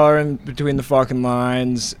always color in between the fucking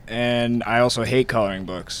lines, and I also hate coloring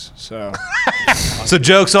books. So So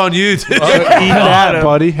joke's on you, dude. Eat that,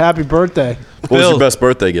 buddy. Happy birthday. What was your best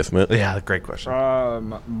birthday gift, Mitt? Yeah, great question.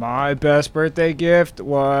 my best birthday gift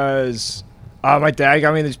was my dad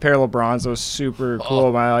got me these pair of LeBrons. That was super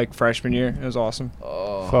cool. My freshman year, it was awesome.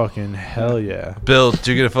 Fucking hell yeah. Bill, did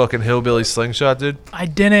you get a fucking hillbilly slingshot, dude? I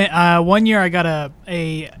didn't. One year I got a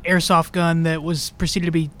airsoft gun that was proceeded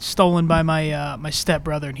to be stolen by my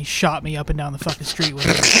stepbrother, and he shot me up and down the fucking street with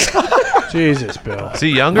it. Jesus, Bill. Is he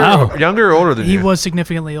younger Wow. or older than He you? was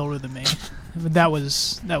significantly older than me. But that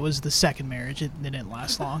was the second marriage. It didn't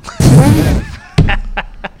last long.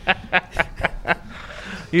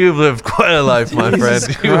 You've lived quite a life, my friend.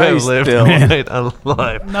 You have Christ, lived Bill. quite a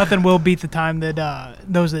life. Nothing will beat the time that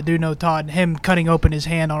those that do know Todd, him cutting open his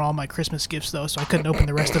hand on all my Christmas gifts, though, so I couldn't open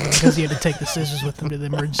the rest of them because he had to take the scissors with him to the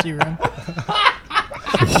emergency room.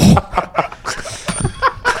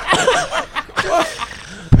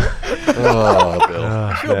 Oh, Bill.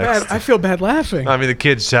 I feel bad laughing. I mean, the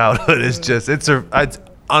kid's childhood is just, it's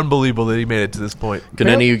unbelievable that he made it to this point. Can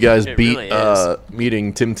any of you guys beat really is.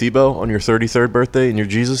 meeting Tim Tebow on your 33rd birthday in your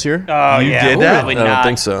Jesus year? Oh, You yeah. did that? Probably I don't not.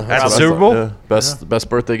 think so. At That's the what I Super thought, Bowl? Yeah. Best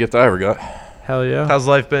birthday gift I ever got. Hell yeah. How's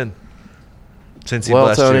life been since he Well,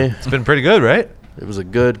 blessed Tony. you? It's been pretty good, right? It was a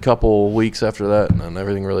good couple weeks after that, and then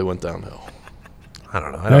everything really went downhill. I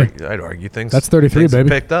don't know. Hey. I'd argue things. That's 33, things have baby.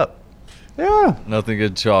 Picked up. Yeah. Nothing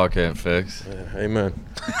good Chaw can't fix. Amen.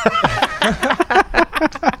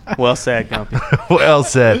 Well said, Gumpy. Well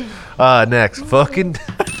said. Next. Fucking.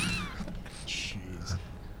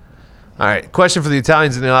 All right. Question for the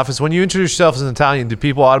Italians in the office. When you introduce yourself as an Italian, do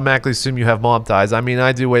people automatically assume you have mob ties? I mean,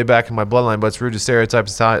 I do way back in my bloodline, but it's rude to stereotype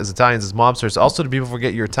as Italians as mobsters. Also, do people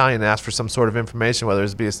forget you're Italian and ask for some sort of information, whether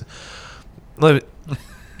it's be a...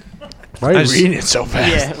 Why are you I just- reading it so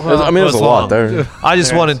fast? Yeah, well, I mean, there's it's a lot long. there. I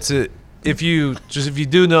just wanted to, if you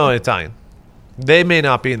do know Italian, they may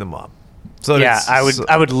not be in the mob. So yeah, it's,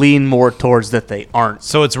 I would lean more towards that they aren't.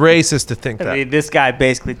 So it's racist to think I that. mean, this guy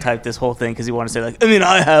basically typed this whole thing because he wanted to say like, I mean,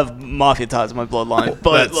 I have mafia ties in my bloodline,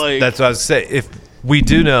 but that's what I was saying. If we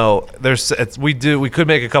do know, we could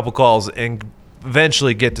make a couple calls and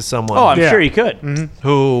eventually get to someone oh, I'm Yeah. sure you could.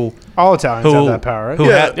 who All Italians who have that power,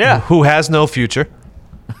 right? who has no future.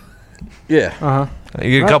 Yeah.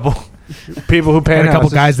 You get a couple. People who pay Got a couple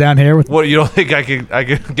guys down here with. What, you don't think I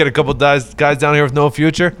could get a couple guys down here with no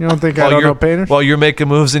future? You don't think I don't know painters? While you're making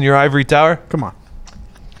moves in your ivory tower? Come on.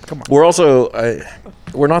 We're also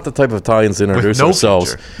we're not the type of Italians to introduce no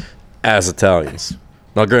ourselves future. as Italians.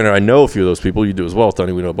 Now, granted, I know a few of those people. You do as well,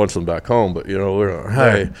 Tony. We know a bunch of them back home, but we're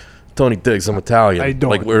hey, Tony Diggs, I'm Italian. I don't.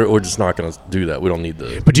 Like we're just not going to do that. We don't need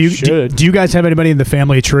the. But do should. you guys have anybody in the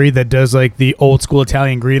family tree that does like the old school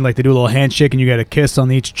Italian greeting, like they do a little handshake and you get a kiss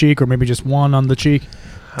on each cheek, or maybe just one on the cheek?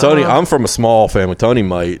 Tony, I'm from a small family. Tony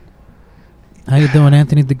might. How you doing,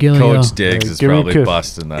 Anthony DeGilio? Coach Diggs is give me a probably kiss.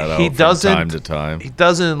 busting that out He from doesn't- time to time. He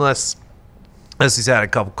doesn't unless he's had a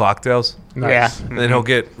couple cocktails. Nice. Yeah. And then he'll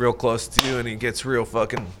get real close to you and he gets real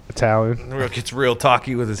fucking Italian. gets real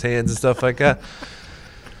talky with his hands and stuff like that.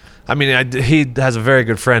 I mean, he has a very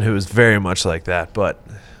good friend who is very much like that, but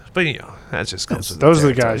that just comes with Those are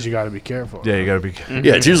the territory. guys you got to be careful. Yeah, you got to be.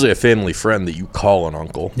 Yeah, it's usually a family friend that you call an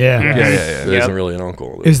uncle. Yeah. Yeah. It isn't really an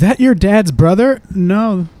uncle. Is that your dad's brother?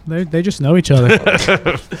 No, they just know each other.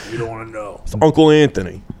 You don't want to know. It's Uncle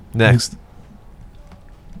Anthony. Next.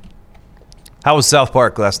 How was South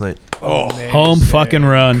Park last night? Home fucking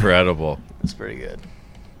run. Incredible. It's pretty good.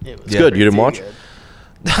 It was It's good. You didn't watch?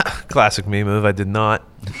 good. Classic me move. I did not.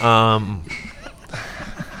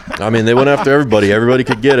 I mean, they went after everybody. Everybody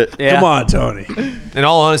could get it. Yeah. Come on, Tony. In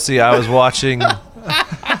all honesty, I was watching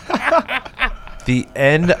the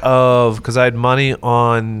end of, because I had money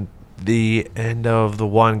on the end of the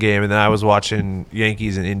one game, and then I was watching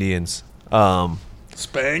Yankees and Indians.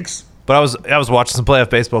 Spanks. But I was watching some playoff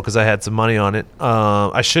baseball because I had some money on it.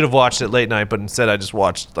 I should have watched it late night, but instead I just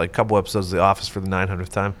watched like a couple episodes of The Office for the 900th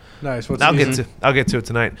time. Nice. What's I'll get to it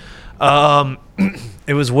tonight.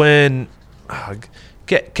 It was when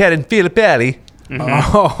Cat and Filippelli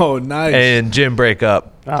Oh, nice. and Jim break up.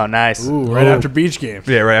 Oh, nice. Ooh, right after beach game.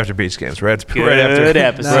 Yeah, right after beach games. Right after Good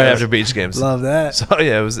episode. right after beach games. Love that. So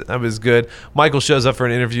yeah, it was good. Michael shows up for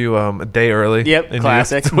an interview a day early. Yep, in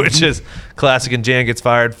classic. which is classic. And Jan gets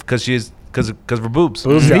fired because of her boobs.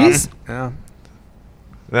 These? Yeah.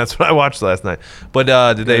 That's what I watched last night. But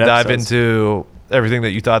did they Good dive episodes. into everything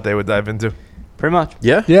that you thought they would dive into? Pretty much.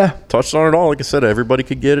 Yeah. Yeah. Touched on it all. Like I said, everybody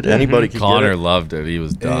could get it. Anybody could Connor get it. loved it. He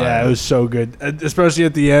was dying. Yeah, it was so good, especially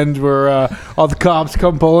at the end where all the cops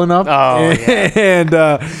come pulling up, Oh, and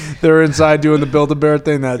they're inside doing the Build-A-Bear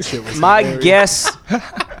thing. That shit was My hilarious.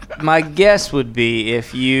 guess would be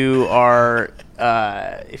if you are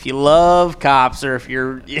if you love cops or if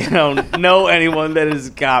you're know anyone that is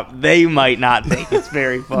a cop, they might not think it's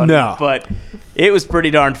very funny. No. But it was pretty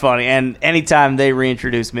darn funny. And anytime they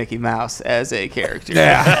reintroduce Mickey Mouse as a character,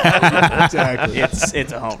 Yeah, exactly.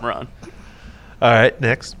 it's a home run. All right,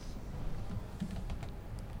 next.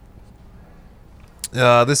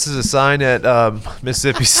 This is a sign at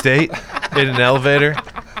Mississippi State in an elevator.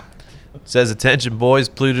 It says, "Attention, boys,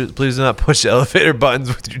 please do not push elevator buttons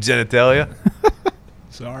with your genitalia."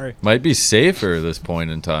 Sorry, Might be safer at this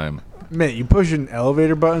point in time. man. You pushing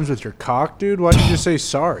elevator buttons with your cock, dude? Why did you just say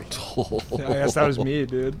sorry? I guess that was me,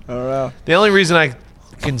 dude. I don't know. The only reason I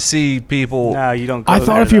can see people, No, you don't. Go I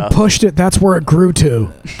thought there, if you though. pushed it, that's where it grew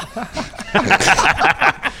to.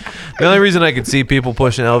 the only reason I can see people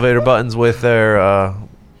pushing elevator buttons with their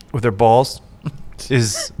balls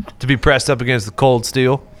is to be pressed up against the cold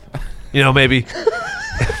steel. Maybe.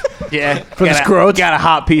 Yeah, For the scrotes? got a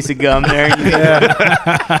hot piece of gum there.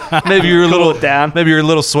 Maybe you're a Cool little it down. Maybe you're a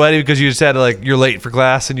little sweaty because you just had to, you're late for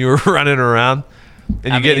class and you were running around,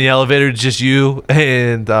 and you get in the elevator, it's just you,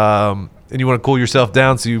 and you want to cool yourself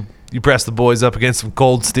down, so you press the boys up against some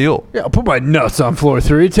cold steel. Yeah, I'll put my nuts on floor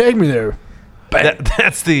 3. Take me there.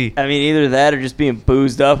 That's the I mean, either that or just being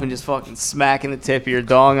boozed up and just fucking smacking the tip of your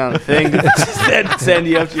dong on the thing to send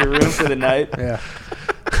you up to your room for the night. Yeah.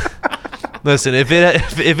 listen. If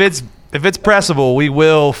it's pressable, we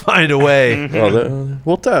will find a way, Well,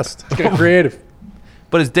 we'll test. Get creative.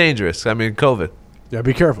 but it's dangerous. I mean, COVID. Yeah,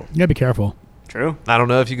 be careful. You gotta be careful. True. I don't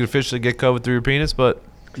know if you could officially get COVID through your penis, but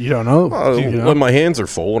You don't know. You know? When my hands are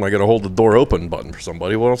full and I got to hold the door open button for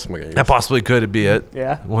somebody, what else am I going to that use? possibly could be it.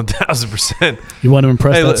 Yeah. 1000%. You want to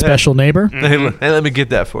impress Hey, that look, special neighbor? Hey, let me get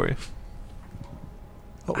that for you.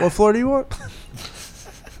 What floor do you want?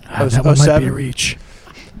 That one might be a 07? reach.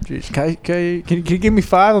 Jeez, can you give me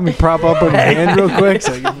 5? Let me prop up on your hand real quick.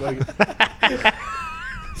 So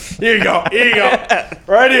Here you go.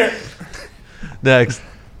 Right here. Next.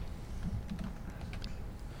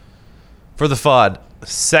 For the FOD,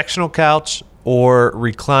 sectional couch or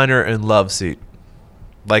recliner and love seat?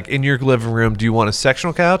 Like in your living room, do you want a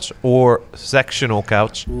sectional couch or sectional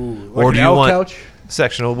couch? Or do you want couch?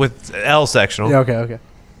 sectional with L sectional? Yeah, okay.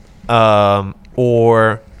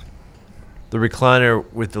 Or the recliner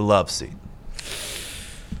with the love seat?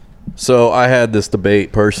 So I had this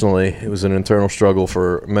debate personally. It was an internal struggle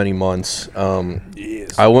for many months.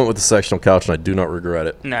 I went with the sectional couch, and I do not regret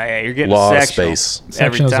it. No, yeah, you're getting Lot a of sectional space.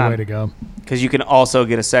 every Sectional's the way time. to go. Because you can also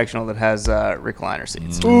get a sectional that has recliner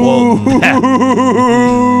seats. Well,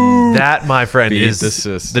 that, my friend, Beat is the the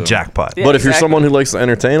system. jackpot. Yeah, But if you're exactly. someone who likes to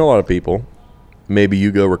entertain a lot of people, maybe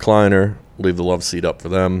you go recliner, leave the love seat up for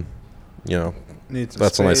them. You know,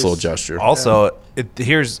 that's a nice little gesture. Also,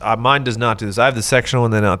 here's mine does not do this. I have the sectional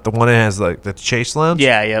and then the one that has like the chase lounge.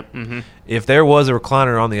 Yeah, yep. Mm-hmm. If there was a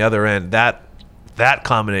recliner on the other end, that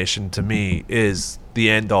combination to me is the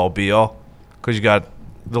end all be all, because you got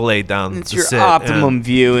the lay down. It's to your sit optimum and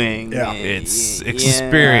viewing. Yeah. It's Yeah.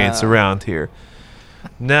 experience around here.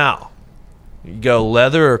 Now, you go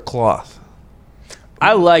leather or cloth.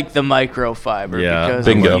 I like the microfiber Yeah, because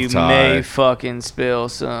bingo. you Tie. may fucking spill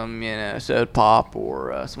some, soda pop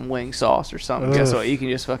or some wing sauce or something. Guess what? You can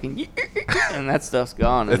just fucking and that stuff's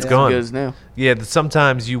gone. It's gone. Good as new. Yeah,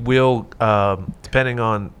 sometimes you will, depending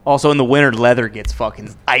on. Also, in the winter, leather gets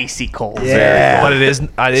fucking icy cold. Yeah. But it is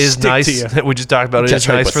Stick to nice. you. We just talked about it. It's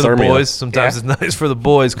Catch nice for the hypothermia. boys. Sometimes it's nice for the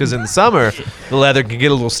boys because in the summer the leather can get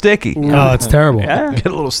a little sticky. Oh, it's terrible. Yeah. Get a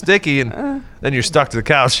little sticky, and then you're stuck to the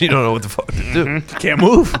couch. You don't know what the fuck to do. Can't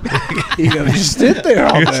move. You gotta just sit there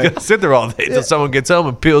all You're just day. gonna sit there all day until someone gets home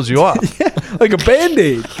and peels you off. Like a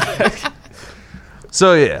Band-Aid.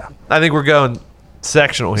 So yeah, I think we're going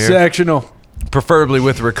sectional here, Sectional. preferably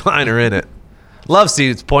with a recliner in it. Love seat,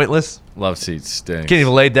 it's pointless. Love seats stink. Can't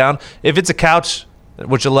even lay down. If it's a couch,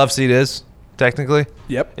 which a love seat is technically,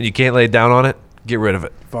 Yep. and you can't lay down on it, get rid of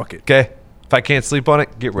it. Fuck it. Okay. If I can't sleep on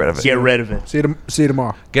it, get rid of it. Get rid of it. See you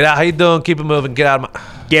tomorrow. Get out. How you doing? Keep it moving. Get out of my.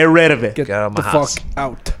 Get rid of it. Get out of my the house. fuck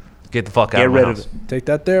out. Get the fuck out Get of my rid house. of it. Take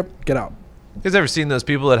that there. Get out. You guys ever seen those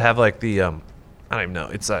people that have like the I don't even know.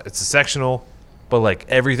 It's a sectional, but like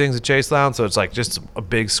everything's a chase lounge, so it's like just a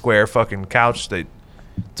big square fucking couch.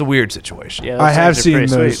 It's a weird situation. Yeah, I those have things are seen pretty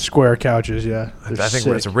those sweet. square couches. Yeah, I They're think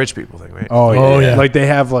sick. it's a rich people thing, right? Oh yeah. Oh, yeah. Like they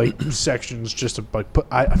have like sections just to like put.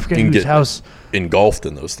 I forget You can whose get house. engulfed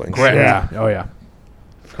in those things. Correct. Yeah. Oh yeah.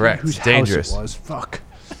 Correct. Whose It's dangerous. house it was? Fuck.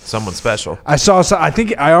 Someone special. I saw.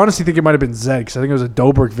 I honestly think it might have been Zed because I think it was a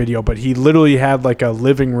Dobrik video. But he literally had like a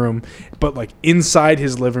living room, but like inside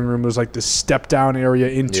his living room was like this step down area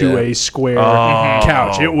into Yeah. a square Oh.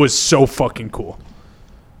 couch. It was so fucking cool.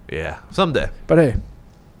 Yeah. Someday. But hey,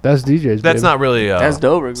 that's DJ's. That's not really. That's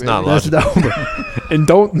Dobrik, It's not baby. That's logical. Dobrik. And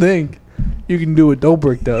don't think you can do what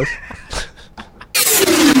Dobrik does.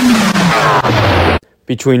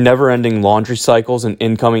 Between never-ending laundry cycles and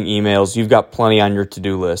incoming emails, you've got plenty on your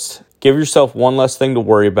to-do list. Give yourself one less thing to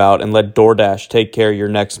worry about and let DoorDash take care of your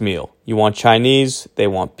next meal. You want Chinese, they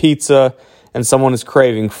want pizza, and someone is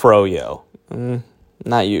craving froyo.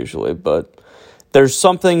 Not usually, but there's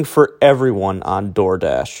something for everyone on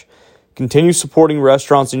DoorDash. Continue supporting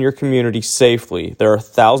restaurants in your community safely. There are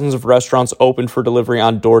thousands of restaurants open for delivery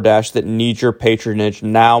on DoorDash that need your patronage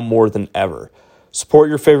now more than ever. Support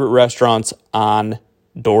your favorite restaurants on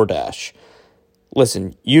DoorDash.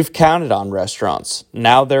 Listen, you've counted on restaurants.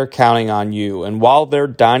 Now they're counting on you. And while their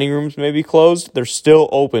dining rooms may be closed, they're still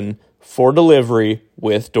open for delivery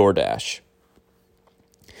with DoorDash.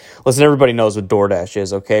 Listen, everybody knows what DoorDash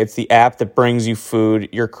is, okay? It's the app that brings you food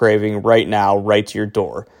you're craving right now, right to your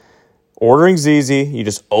door. Ordering's easy. You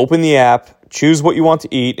just open the app, choose what you want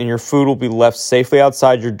to eat, and your food will be left safely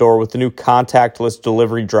outside your door with the new contactless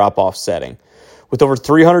delivery drop-off setting. With over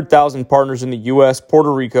 300,000 partners in the U.S.,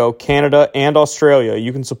 Puerto Rico, Canada, and Australia,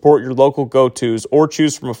 you can support your local go-tos or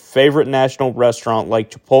choose from a favorite national restaurant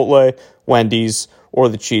like Chipotle, Wendy's, or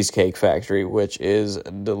the Cheesecake Factory, which is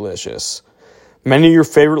delicious. Many of your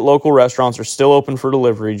favorite local restaurants are still open for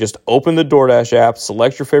delivery. Just open the DoorDash app,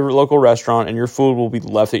 select your favorite local restaurant, and your food will be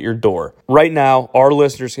left at your door. Right now, our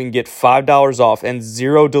listeners can get $5 off and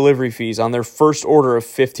zero delivery fees on their first order of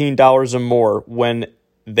 $15 or more when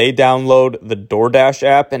they download the DoorDash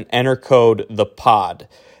app and enter code THEPOD.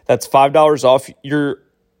 That's $5 off your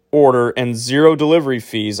order and zero delivery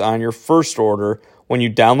fees on your first order when you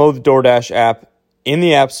download the DoorDash app in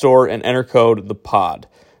the App Store and enter code THEPOD.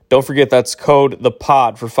 Don't forget that's code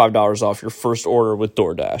THEPOD for $5 off your first order with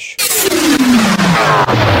DoorDash.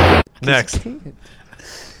 Next.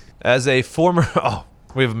 As a former... Oh,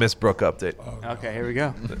 we have a Miss Brooke update. Okay, here we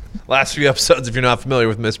go. Last few episodes, if you're not familiar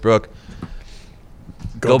with Miss Brooke,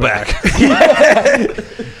 go back.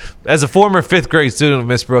 As a former 5th grade student of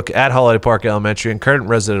Miss Brooke at Holiday Park Elementary and current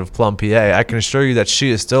resident of Plum, PA, I can assure you that she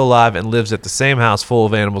is still alive and lives at the same house full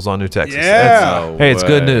of animals on New Texas. Yeah. Hey, it's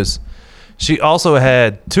good news. She also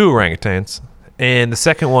had 2 orangutans, and the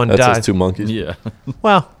second one That's died. his 2 monkeys. Yeah.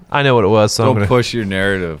 Well, I know what it was, so I'm Don't gonna push your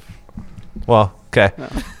narrative. Well, okay.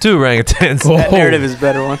 2 orangutans. That narrative is a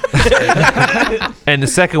better one. And the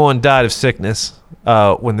second one died of sickness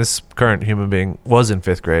when this current human being was in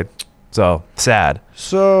 5th grade. So, sad.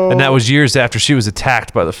 So And that was years after she was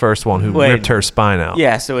attacked by the first one who Wait. ripped her spine out.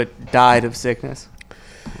 Yeah, so it died of sickness.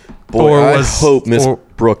 Boy, Or I was- hope Miss or-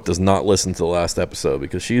 Brooke does not listen to the last episode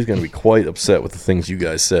because she's going to be quite upset with the things you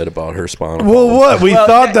guys said about her spinal well, column. what we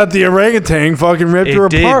thought that the orangutan fucking ripped her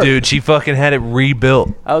It did, apart. dude. She fucking had it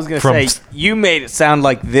rebuilt. I was going From- to say, you made it sound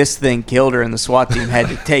like this thing killed her and the SWAT team had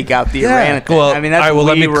to take out the Yeah. orangutan. Well, I mean, that's all right, well,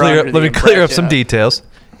 what let me we were clear under up. Let the me clear up impression some of. details.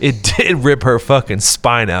 It did rip her fucking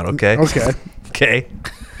spine out. Okay. Okay. Okay.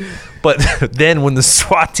 But then when the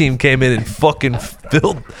SWAT team came in and fucking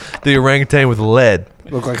filled the orangutan with lead,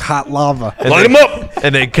 Looked like hot lava. and Light they- 'em up!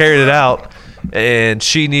 and they carried it out, and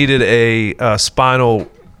she needed a spinal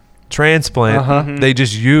transplant. They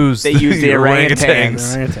just used They used the orangutan's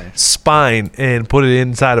Orangutan. spine and put it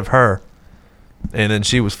inside of her, and then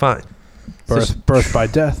she was fine. Birth by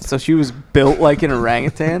death. So she was built like an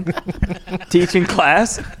orangutan, teaching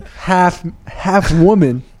class. Half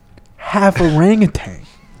woman, half orangutan.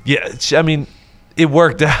 Yeah, I mean, it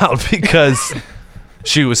worked out because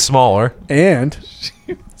she was smaller, And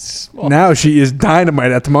now she is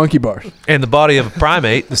dynamite at the monkey bars. and the body of a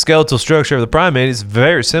primate, the skeletal structure of the primate, is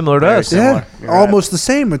very similar to us. Yeah, almost the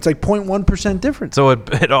same. It's like 0.1% difference. So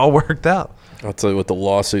it all worked out. I'll tell you what, the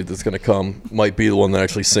lawsuit that's going to come might be the one that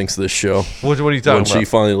actually sinks this show. What are you When talking she about?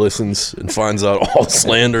 finally listens and finds out all the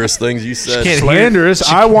slanderous things you said. can't- Slanderous.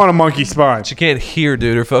 I want a monkey spine. She can't hear,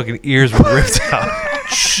 dude. Her fucking ears were ripped out.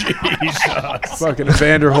 Fucking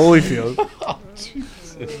Evander Holyfield.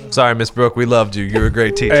 Sorry, Miss Brooke. We loved you. You're a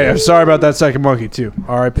great teacher. Hey, I'm sorry about that second monkey too.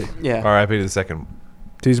 R.I.P. Yeah. R.I.P. to the second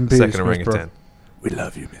T's and P's. second Miss orangutan. Brooke. We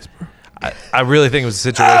love you, Miss Brooke. I really think it was a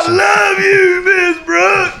situation. love you, Miss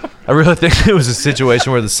Brooke! I really think it was a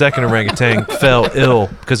situation where the second orangutan fell ill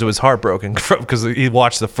because it was heartbroken because he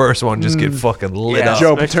watched the first one just get fucking lit Yeah, up.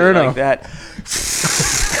 Joe especially Paterno. like that.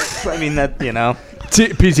 I mean, that, you know.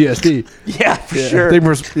 PTSD. Yeah, for Yeah, sure. they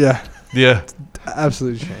were, yeah, Yeah,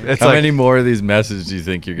 absolute shame. it's How like many more of these messages do you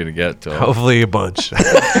think you're going to get, Tom? hopefully a bunch.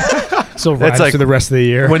 So rides like for the rest of the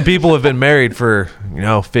year. When people have been married for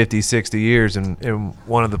 50, 60 years and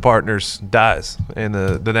one of the partners dies and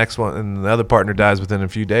the next one and the other partner dies within a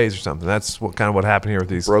few days or something. That's what happened here with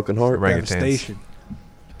these Broken heart. orangutans. Devastation.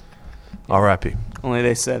 R.I.P. Only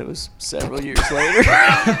they said it was several years later.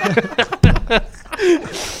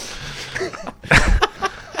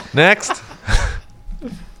 Next.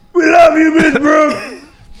 We love you, Miss Brooke.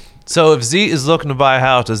 So if Z is looking to buy a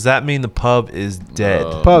house, does that mean the pub is dead?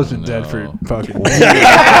 Pub's been dead for fucking.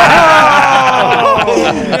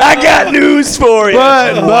 I got news for you.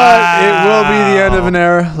 But it will be the end of an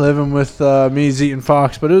era living with me, Zeke, and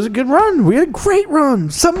Fox. But it was a good run. We had a great run.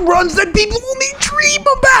 Some runs that people only dream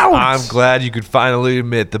about. I'm glad you could finally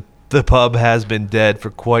admit the pub has been dead for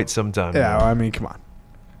quite some time. Yeah, well, I mean, come on.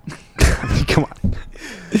 Come on.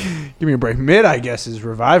 Give me a break. Mid, I guess, is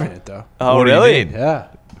reviving it though. Oh, What do you really? mean? Yeah.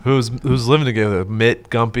 Who's living together? Mitt,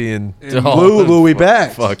 Gumpy, and Louis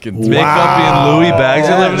Bags. Fucking Mitt, Gumpy, and Louis Bags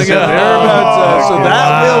are living So together. they're about to- so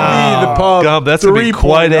that will be the pub. Gump, that's gonna be 3.0.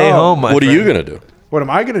 quite a home. My What are you friend. going to do? What am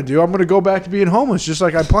I going to do? I'm going to go back to being homeless just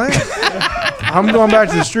like I planned. I'm going back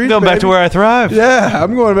to the streets. Going back to baby. where I thrive. Yeah,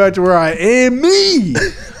 I'm going back to where I am me.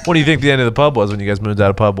 What do you think the end of the pub was when you guys moved out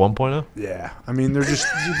of pub 1.0? Yeah, I mean, they're just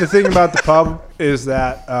the thing about the pub is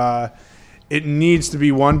that it needs to be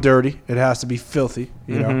dirty. It has to be filthy.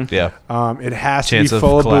 You know, Yeah. it has Chance to be of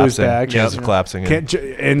full of booze collapsing. bags. Chance of collapsing. Can't,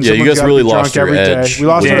 and Yeah, you someone's guys gotta really be drunk lost your every day. edge. We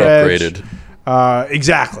lost when our you edge. upgraded.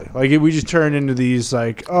 Exactly. Like we just turned into these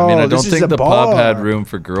like. Oh, I mean, I this don't is think a the bar. pub had room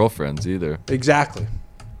for girlfriends either. Exactly.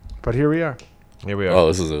 But here we are. Here we are. Oh,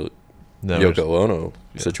 this is a No, Yoko Ono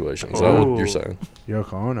situation. Is that what you're saying?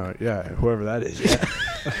 Yoko Ono. Yeah, whoever that is. Yeah.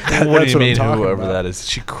 what do That's you I'm mean, talking whoever about. that is?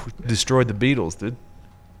 She destroyed the Beatles, dude.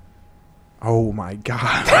 Oh my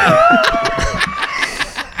god.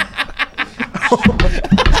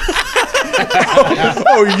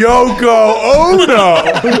 Oh, Yoko Ono.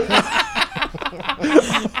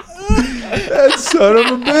 That's so Son of a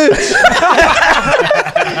bitch.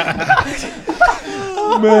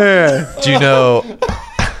 Man. Do you know?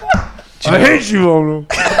 I hate you, Ono.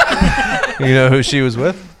 You know who she was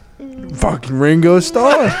with? Fucking Ringo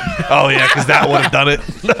Starr. Oh yeah, because that would have done it.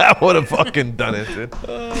 That would have fucking done it, dude.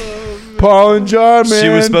 Paul and John, man. She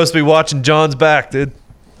was supposed to be watching John's back, dude.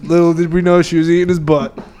 Little did we know she was eating his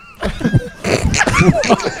butt.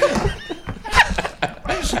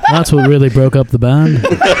 That's what really broke up the band.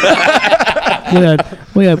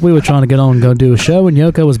 We were trying to get on and go do a show, and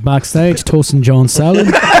Yoko was backstage toasting John's salad.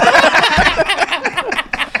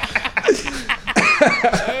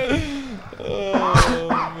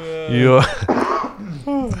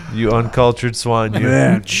 You uncultured swine. You.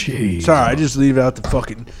 Man, Jeez. sorry, I just leave out the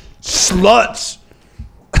fucking sluts.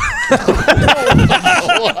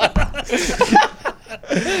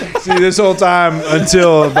 See, this whole time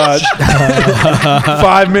until about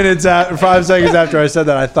 5 seconds after I said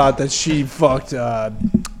that, I thought that she fucked Paul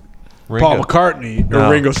McCartney or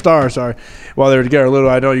Ringo Starr. Sorry, while they were together. Little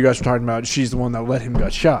I know you guys were talking about. She's the one that let him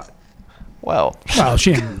got shot. Well,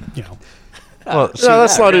 She ain't, you know. No,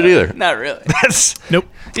 that's not it either. Not really. that's Nope.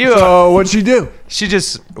 you. So what'd she do? She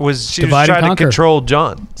just was. She Divide was and trying to conquer. control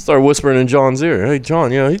John. Start whispering in John's ear. Hey,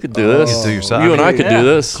 John, you could do this. You could do your side. You and I could do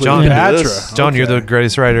this. John We could do Patra. this. John, you're the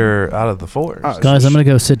greatest writer out of the four. Oh, Guys, I'm going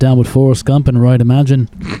to go sit down with Forrest Gump and write Imagine.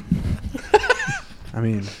 I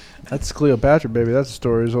mean, that's Cleopatra, baby. That's the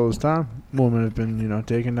story as old as time. Woman has been,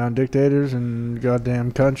 taking down dictators and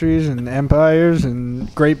goddamn countries and empires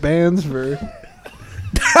and great bands for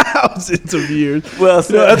thousands of years. Well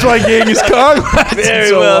said. That's why Genghis Khan lasted Very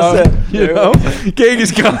so well long. said. You know,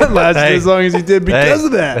 Genghis Khan lasted Hey. as long as he did because Hey,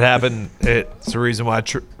 of that. It happened. It's the reason why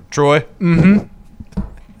Troy.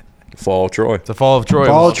 Fall of Troy. The fall of Troy.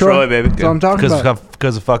 Fall was of Troy, baby. That's what I'm talking about.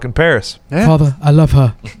 because of fucking Paris. Yeah. Father, I love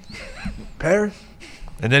her. Paris.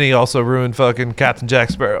 And then he also ruined fucking Captain Jack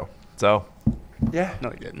Sparrow. So, Yeah. No,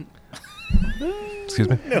 he didn't. excuse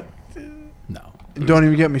me. Don't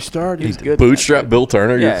even get me started. He's good. Bootstrap Bill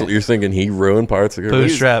Turner. Yeah. You're thinking he ruined Pirates of the Caribbean?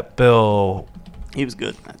 Bootstrap Bill. He was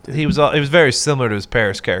good. He was very similar to his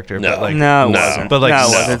Paris character. No. But like, No, it No. wasn't. But like, no,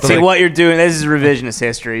 it no. wasn't. But See like- what you're doing. This is revisionist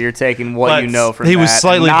history. You're taking what But you know from he was that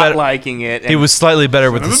slightly and not better- liking it. he was slightly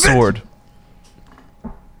better with the sword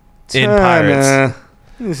in Pirates.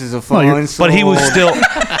 This is a fine But he was still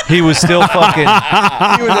fucking.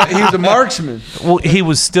 He was a marksman. Well, he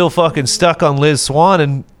was still fucking stuck on Liz Swan,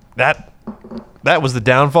 and that was the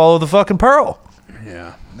downfall of the fucking Pearl.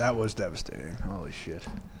 Yeah, that was devastating. Holy shit.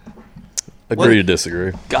 Agree to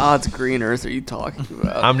disagree. God's green earth. Are you talking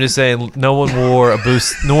about? I'm just saying, no one wore a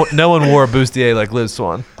bustier like Liz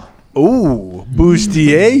Swan. Ooh,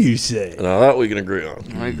 bustier, you say? Now that we can agree on.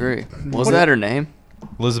 I agree. Was that her name?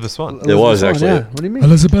 Elizabeth Swan. It was actually. Yeah. What do you mean?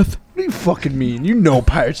 Elizabeth. What do you fucking mean? You know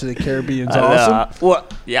Pirates of the Caribbean's awesome.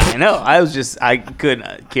 What? Yeah, I know. I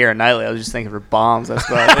couldn't. Keira Knightley. I was just thinking of her bombs. That's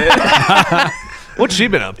about it. What's she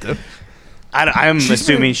been up to? I'm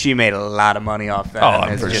assuming she made a lot of money off that. Oh, and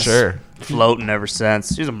I'm it's for just sure. Floating ever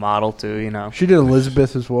since. She's a model too, you know. She did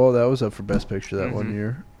Elizabeth as well. That was up for Best Picture that one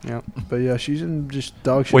year. Yep. But yeah, she's in just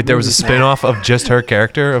dog shit. Wait, there was a movies now. spin-off of just her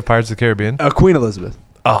character of Pirates of the Caribbean? Queen Elizabeth.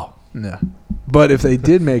 Oh. Yeah. But if they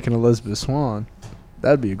did make an Elizabeth Swan,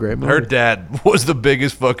 that'd be a great movie. Her dad was the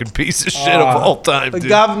biggest fucking piece of shit of all time, The dude.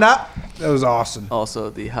 governor. That was awesome. Also,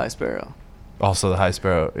 the High Sparrow. Also the High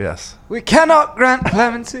Sparrow, yes. We cannot grant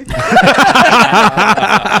clemency.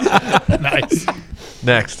 Nice.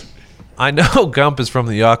 Next. I know Gump is from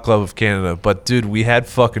the Yacht Club of Canada, but dude, we had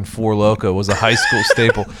fucking Four Loko was a high school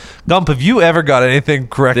staple. Gump, have you ever got anything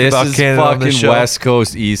correct This about is Canada on this fucking show? West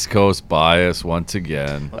Coast, East Coast bias once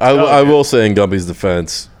again. I will say in Gumpy's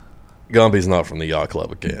defense, Gumpy's not from the Yacht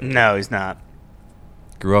Club of Canada. No, he's not.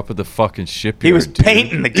 Grew up at the fucking shipyard. He was dude.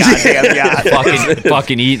 painting the goddamn yacht.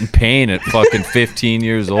 fucking eating paint at fucking 15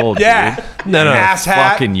 years old. Yeah. dude. No. Ass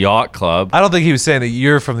hat. Fucking yacht club. I don't think he was saying that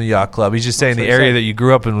you're from the Yacht Club. He's just saying the what he area said. that you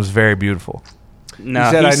grew up in was very beautiful. No,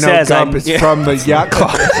 He said, I know says Gump is yeah. from the Yacht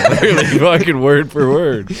Club. Literally fucking word for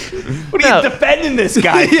word. What are you defending this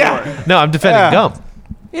guy for? No, I'm defending Gump.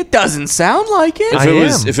 It doesn't sound like it.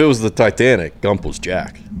 If it was the Titanic, Gump was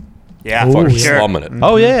Jack. Yeah, Ooh, Fucking yeah. slumming it.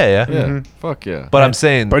 Oh, yeah. Yeah. Fuck yeah. But I'm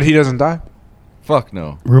saying, But he doesn't die. Fuck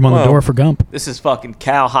no. Room on the Well, door for Gump. This is fucking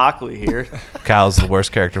Cal Hockley here, Cal's the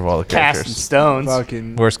worst character of all the casting characters. stones.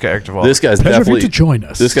 Fucking. Worst character of all. This guy's Pleasure for you definitely to join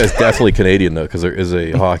us. this guy's definitely Canadian though, because there is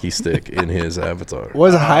a hockey stick in his avatar.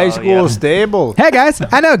 Was a high school yeah. stable. Hey guys,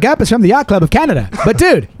 I know Gump is from the Yacht Club of Canada, but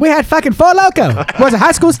dude, we had fucking Four Loko. Was a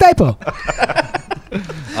high school staple.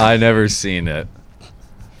 I never seen it.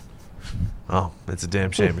 Oh, it's a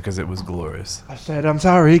damn shame because it was glorious. I said, I'm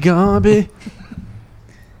sorry, Gumpy.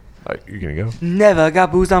 All right, you're gonna go. Never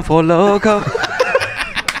got booze on for loco.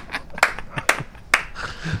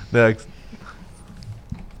 Next.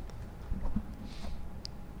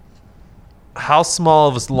 How small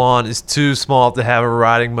of a lawn is too small to have a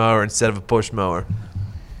riding mower instead of a push mower?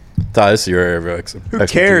 Ty, this is your area of Who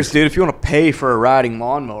cares, dude? If you want to pay for a riding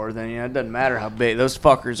lawnmower, then it doesn't matter how big. Those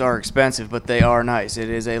fuckers are expensive, but they are nice. It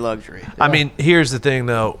is a luxury. I mean, here's the thing,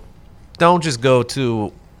 though. Don't just go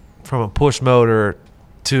from a push motor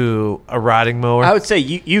to a riding mower. I would say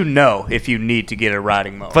you know if you need to get a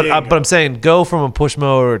riding mower. But I'm saying go from a push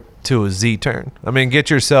mower to a Z-turn. I mean, get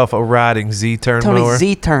yourself a riding Z-turn Tony, mower.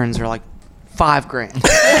 Z-turns are like $5,000.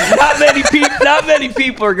 Not many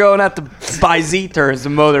people are going out to buy Z-turns to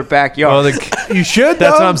mow their backyard. Well, You should.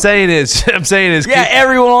 that's though. what I'm saying is yeah,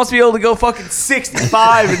 everyone wants to be able to go fucking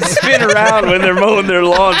 65 and spin around when they're mowing their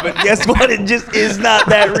lawn, but guess what? It just is not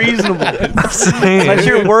that reasonable. Unless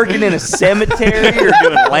you're working in a cemetery or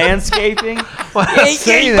doing landscaping, you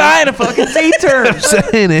ain't buying a fucking Z-turn. What I'm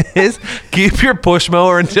saying is keep your push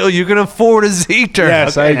mower until you can afford a Z-turn.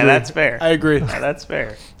 Yes, I Okay, agree. now that's fair. I agree. Now that's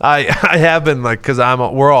fair. I have been like, because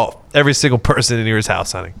every single person in here is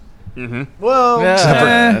house hunting. Well,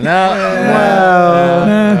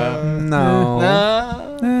 no.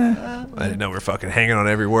 I didn't know we're fucking hanging on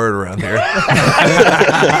every word around here.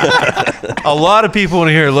 A lot of people in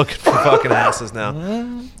here are looking for fucking houses now.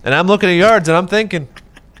 And I'm looking at yards and I'm thinking,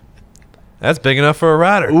 that's big enough for a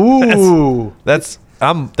rider. Ooh. That's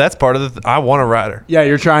part of I want a rider. Yeah,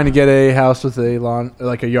 you're trying to get a house with a lawn,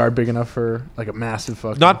 like a yard big enough for like a massive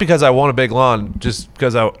fucking. Not because I want a big lawn, just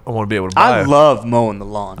because I want to be able to buy I it. love mowing the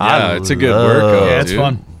lawn. Yeah, it's a good love- workout. Yeah, it's dude.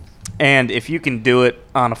 fun. And if you can do it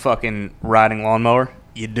on a fucking riding lawnmower,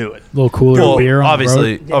 you do it. A little cooler Well, beer on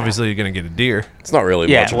obviously, the road. obviously you're gonna get a deer. It's not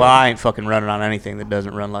really Yeah, much. well, I ain't fucking running on anything that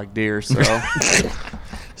doesn't run like deer, so.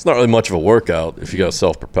 It's not really much of a workout if you got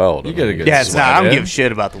self-propelled. You get a good Yeah, it's not. I don't slide give in. a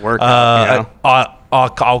shit about the workout. You know?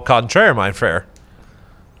 Au contraire, mein frère.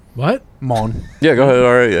 What? Mon. Yeah, go ahead.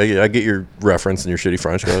 All right, I get your reference and your shitty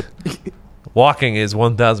French. Go ahead. Walking is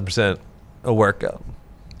 1,000% a workout.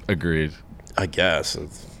 Agreed. I guess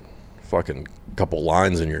it's fucking couple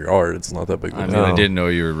lines in your yard. It's not that big. Of a I deal. mean, I No. didn't know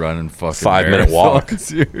you were running fucking 5-minute walk.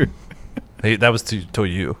 marathons. Hey, that was to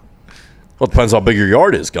you. Well, it depends how big your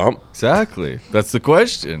yard is, Gump. Exactly. That's the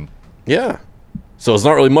question. Yeah. So it's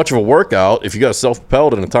not really much of a workout if you got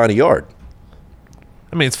self-propelled in a tiny yard.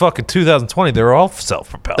 I mean, it's fucking 2020. They're all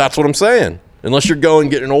self-propelled. That's what I'm saying. Unless you're going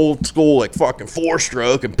getting an old school like fucking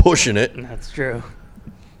 4-stroke and pushing it, That's true.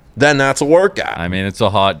 then that's a workout. I mean, it's a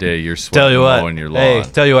hot day. You're sweating Tell you what. mowing your lawn. Hey,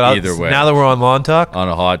 tell you what. Either way. Now that we're on lawn talk, on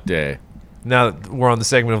a hot day. now that we're on the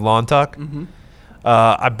segment of lawn talk,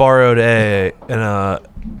 I borrowed You got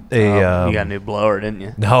a new blower, didn't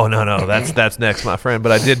you? No. That's next, my friend.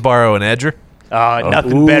 But I did borrow an edger.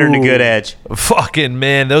 Nothing better than a good edge. Fucking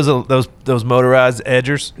man, those motorized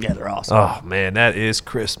edgers. Yeah, they're awesome. Oh man, that is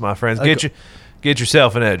crisp, my friends. Get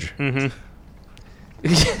yourself an edger.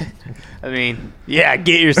 I mean, yeah,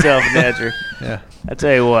 get yourself an edger. Yeah. I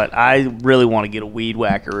tell you what, I really want to get a weed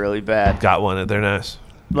whacker really bad. Got one. They're nice.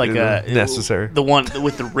 Like necessary. The one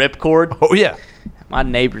with the rip cord. Oh yeah. My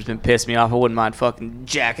neighbor's been pissing me off. I wouldn't mind fucking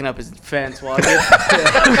jacking up his fence while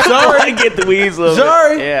I get the weeds a little bit.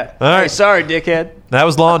 Sorry. Yeah. All right. Hey, sorry, dickhead. That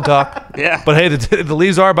was lawn talk. Yeah. But hey, the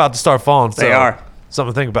leaves are about to start falling. So They are.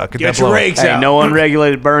 Something to think about. Get Get that your blower. rakes Hey, out. no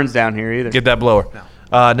unregulated burns down here either. Get that blower.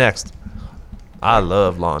 Next. I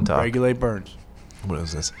love lawn talk. Regulate burns. What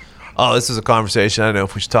is this? Oh, this is a conversation. I don't know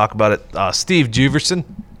if we should talk about it. Steve Juverson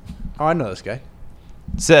Oh, I know this guy.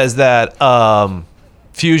 says that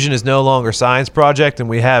fusion is no longer a science project, and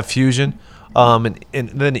we have fusion. And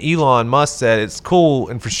then Elon Musk said it's cool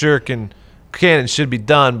and for sure can and should be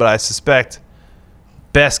done, but I suspect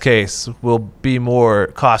best case will be more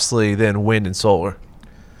costly than wind and solar.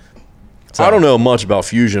 I don't know much about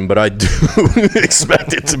fusion, but I do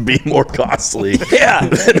expect it to be more costly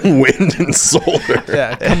than wind and solar.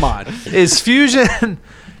 Yeah, come on. Is fusion?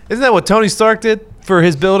 Isn't that what Tony Stark did for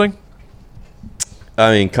his building?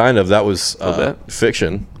 I mean, kind of. That was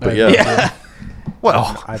fiction, but yeah.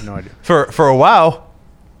 Well, I have no idea. for a while,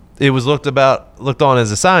 it was looked on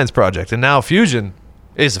as a science project, and now fusion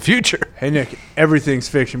is the future. Hey, Nick, everything's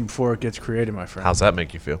fiction before it gets created, my friend. How's that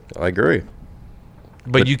make you feel? I agree.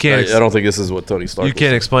 But you can't. I don't think this is what Tony Stark. You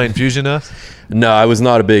can't explain fusion to us. No, I was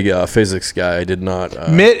not a big physics guy. I did not.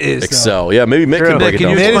 Mitt is, excel. Yeah, maybe Mitt True. can break Can it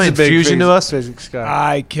you down. explain Mitt is a big fusion to us? Physics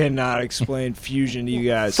guy. I cannot explain fusion to you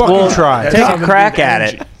guys. Fucking try. It has Take a something to crack do with at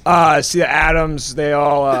energy. it. See the atoms, they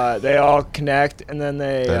all connect and then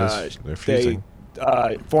They're fusing.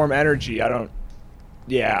 they form energy.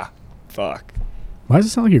 Fuck. Why does it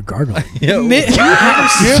sound like you're gargling? Mi- It's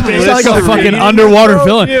like a fucking underwater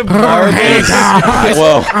villain.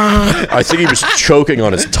 Well, I think he was choking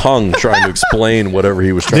on his tongue trying to explain whatever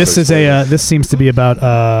he was trying This to is explain. this seems to be about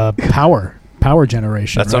power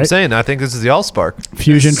generation. That's what I'm saying. I think this is the Allspark.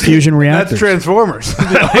 Fusion reactors. That's Transformers.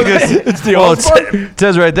 It's the it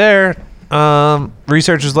says right there,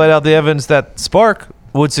 researchers laid out the evidence that Spark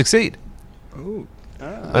would succeed.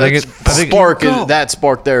 I think Spark. That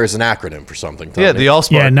Spark there is an acronym for something. Tommy. Yeah, the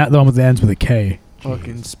Allspark. Yeah, not the one that ends with a K.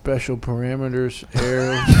 Fucking special parameters,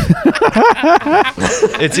 arrows.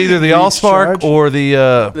 It's either the Allspark or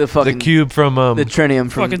the cube from the Trinium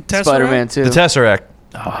from Fucking Tesseract? Spider-Man 2. the Tesseract.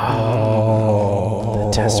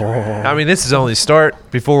 Tesseract. I mean, this is only start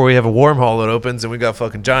before we have a wormhole that opens and we got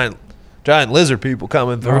fucking giant lizard people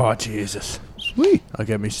coming through. Oh, Jesus. Sweet. I'll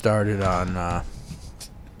get me started on...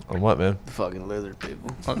 On what, man? The fucking lizard people.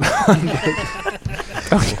 Don't get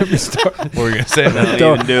me started. What were you gonna say?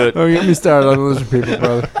 Don't even do it. Don't get me started on lizard people,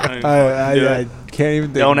 brother. I can't even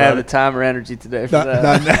think Don't about have it. the time or energy today for Not,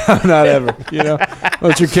 that. not now, not ever. You know,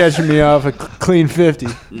 unless you're catching me off a clean 50.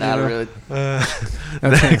 Not you know? really.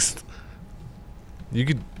 Next, you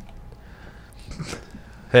could.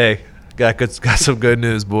 Hey, got some good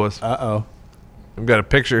news, boys. Uh-oh. I've got a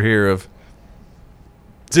picture here of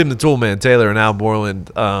Tim the Toolman Taylor and Al Borland,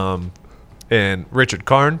 and Richard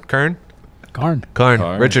Karn. Karn.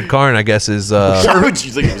 Richard Karn, I guess, is. Sure, would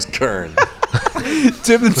you think it was Kern?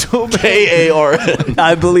 Tim the Toolman. K-A-R-N.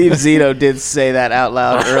 I believe Zito did say that out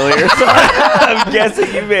loud earlier. I'm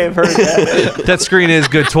guessing you may have heard that. That screen is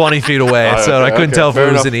good 20 feet away, so I couldn't tell if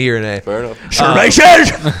it was an E or an A. Fair enough.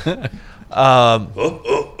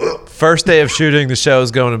 First day of shooting, the show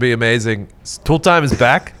is going to be amazing. Tool Time is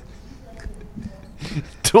back.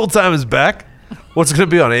 Tool Time is back. What's it going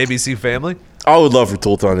to be on ABC Family? I would love for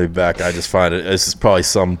Tool Time to be back. I just find this is probably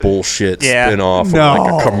some bullshit spin-off of No.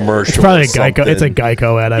 like a commercial. It's probably a or something. Geico. It's a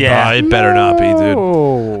Geico ad. I Yeah. bet. It better not be, dude.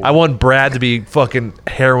 Oh. I want Brad to be fucking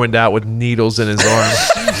heroined out with needles in his arm.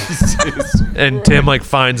 And Tim like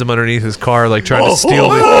finds him underneath his car, like trying to steal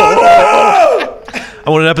the. I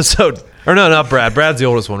want an episode. Or no, not Brad. Brad's the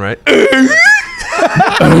oldest one, right?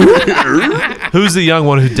 Who's the young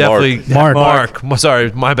one who definitely Mark.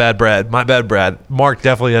 Sorry, my bad, Brad. Mark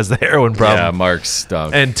definitely has the heroin problem. Yeah, Mark's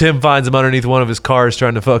stuff. And Tim finds him underneath one of his cars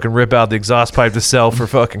trying to fucking rip out the exhaust pipe to sell for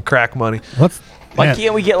fucking crack money. Why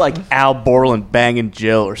can't we get like Al Borland banging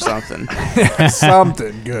Jill or something?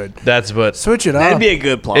 Something good. That's what. Switch it up. That'd be a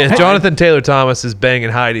good plot. If Jonathan Taylor Thomas is banging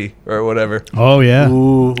Heidi or whatever. Oh yeah.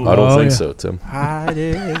 I don't think so, Tim.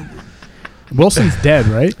 Heidi. Wilson's dead,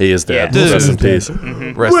 right? He is dead. Yeah. Rest in peace. Rest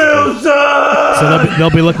in peace. So they'll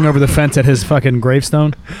be looking over the fence at his fucking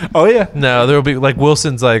gravestone. Oh, yeah. No, there'll be like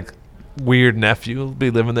Wilson's like weird nephew will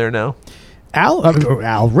be living there now.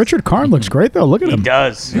 Richard Karn looks great though. Look at He him.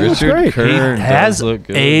 does. He looks Richard great. Kern He has does look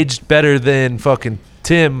good. aged better than fucking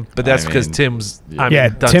Tim, but that's I because mean, Tim's Yeah,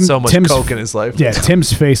 done so much Tim's- coke in his life. Yeah,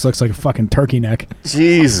 Tim's face looks like a fucking turkey neck.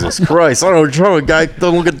 Jesus Christ! I don't know what you're talking about. Guy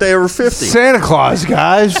doesn't look a day over 50. Santa Claus,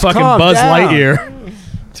 guys. Fucking Calm Buzz down. Lightyear.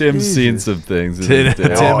 Tim's seen some things. In Tim, his day.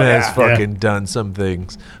 Tim has yeah. fucking done some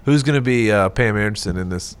things. Who's gonna be Pam Anderson in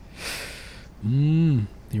this? The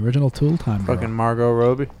original Tool Time. Girl. Fucking Margot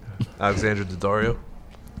Robbie. Alexandra Daddario.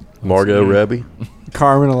 Margot Rebby.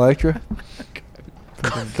 Carmen Electra.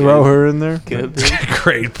 Throw her in there. Could be.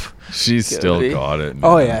 Great. She's still be. got it.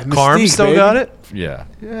 Oh, yeah. Carm Mystique, still baby. got it. Yeah.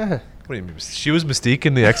 Yeah. What do you mean? She was Mystique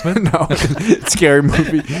in the X-Men? No. Scary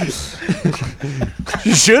movie.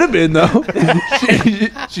 She should have been, though.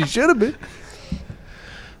 She should have been.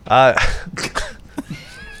 I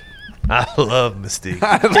love Mystique.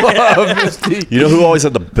 I love Mystique. You know who always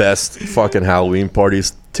had the best fucking Halloween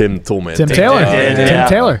parties? Tim Toolman. Tim Taylor. Yeah. Tim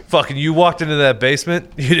Taylor. Fucking, you walked into that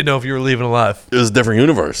basement, you didn't know if you were leaving alive. It was a different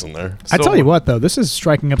universe in there. I tell you what, though, this is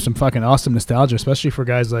striking up some fucking awesome nostalgia, especially for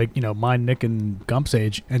guys like mine, Nick, and Gump's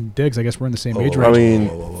age, and Diggs. I guess we're in the same age I range.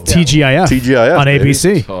 mean, TGIF. TGIF on baby.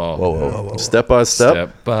 ABC. Oh, Step by step.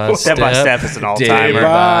 Step by Step by step is an all-timer. Day by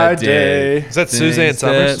by day. Is that Suzanne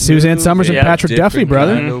Summers? Suzanne Summers and Yeah, Patrick Duffy,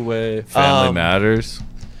 brother. Family Matters.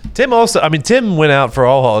 Tim went out for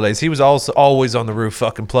all holidays. He was also always on the roof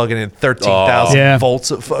fucking plugging in 13,000 Yeah.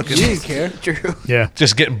 volts of fucking. You didn't care. True. Yeah.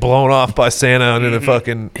 Just getting blown off by Santa under the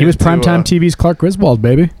fucking. He was into, primetime TV's Clark Griswold,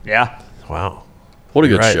 baby. Yeah. Wow. What a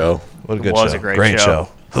good Right. show. What a good was show. a great show.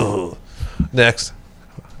 Next.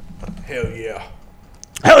 Hell yeah.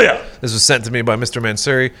 Hell yeah. This was sent to me by Mr.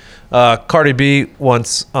 Mansuri. Cardi B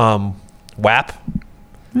wants WAP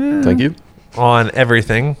Thank you. on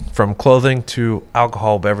everything from clothing to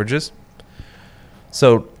alcohol beverages.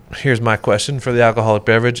 So here's my question for the alcoholic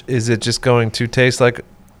beverage. Is it just going to taste like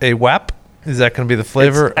a WAP Is that going to be the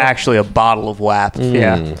flavor? It's actually a bottle of WAP.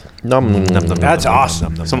 Yeah. That's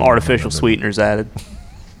awesome. Some artificial sweeteners added.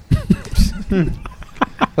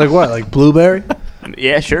 Like what? Like blueberry?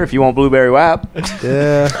 Yeah, sure. If you want blueberry WAP.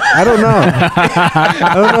 Yeah, I don't know.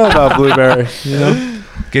 I don't know about blueberry. You know?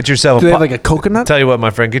 Get yourself Do a they have like a coconut? Tell you what, my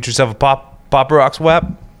friend, get yourself a Pop Rocks WAP.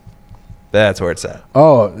 That's where it's at.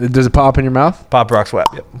 Oh, does it pop in your mouth? Pop Rocks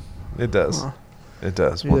WAP. Yep, it does. It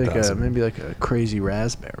does. Maybe like a crazy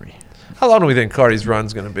raspberry. How long do we think Cardi's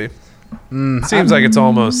run's going to be? Seems like it's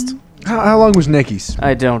almost. How long was Nikki's?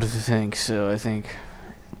 I don't think so. I think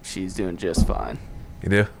she's doing just fine. You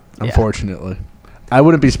do? Unfortunately. I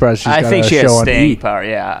wouldn't be surprised. I think she a has show on staying E! power.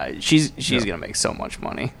 Yeah, she's gonna make so much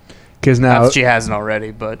money. Because Not now, that she hasn't already,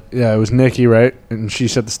 but yeah, it was Nikki, right? And she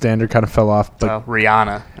set the standard, kind of fell off. But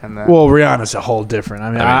Rihanna and then Rihanna's a whole different. I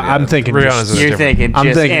mean, I'm thinking Rihanna's just, a you're different- thinking I'm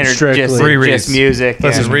just thinking strictly just music.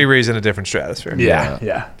 This is and- Riri's in a different stratosphere.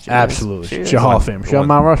 yeah, absolutely. She is. She's a Hall of Fame. She's on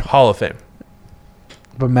Mount Rushmore. Hall of Fame.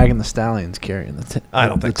 But Megan the Stallion's carrying the I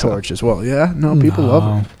don't think the so. torch as well. Yeah, no, people love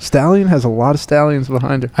No. her. Stallion has a lot of stallions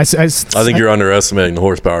behind her. I I think you're underestimating the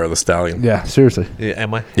horsepower of the stallion. Yeah, seriously. Yeah,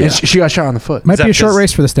 am I? And she got shot on the foot. Might Is be that a short just-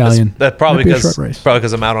 race for the stallion. That's probably Might be a because short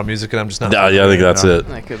race. I'm out on music and I'm just not. Yeah, I think that's it.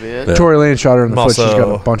 That could be it. Yeah. Tory Lane shot her in the I'm foot. She's got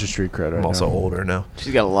also- a bunch of street cred right I'm also now. older now.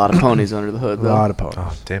 She's got a lot of ponies under the hood, A though. lot of ponies.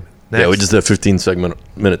 Oh, damn it. Yeah, we Next. just did a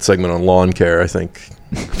 15-minute segment on lawn care. I think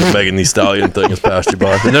the Megan Thee Stallion thing has passed you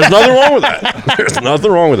by. And there's nothing wrong with that. There's nothing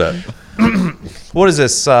wrong with that. What is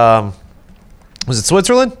this? Was it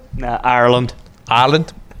Switzerland? Nah, Ireland.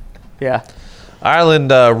 Ireland? Yeah. Ireland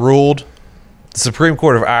ruled. The Supreme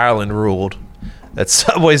Court of Ireland ruled that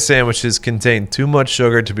Subway sandwiches contain too much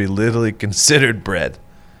sugar to be literally considered bread.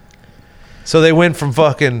 So they went from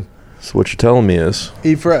fucking So what you're telling me is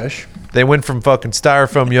Eat fresh. fucking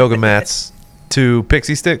styrofoam yoga mats to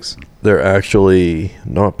pixie sticks. they're actually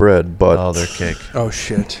not bread, but Oh, they're cake. Oh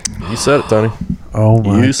shit. you said it, Tony. Oh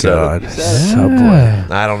my You said god. it. Subway.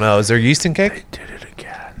 I don't know. Is there yeast in cake?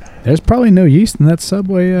 There's probably no yeast in that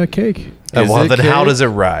Subway cake. Well, it then how cake? does it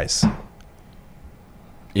rise?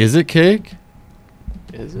 Is it cake?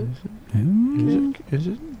 Is it? Is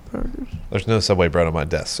it burgers? There's no Subway bread on my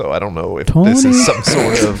desk, so I don't know if Tony? this is some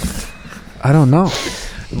sort of. I don't know.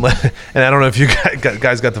 And I don't know if you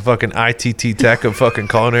guys got the fucking ITT tech of fucking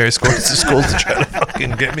culinary schools to try to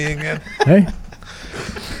fucking get me again. Hey,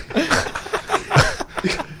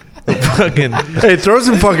 Fucking. Hey, throw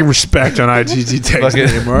some fucking respect on ITT Tech's Fucking-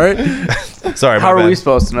 name, all right? Sorry, How my are bad. we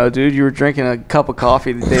supposed to know, dude? You were drinking a cup of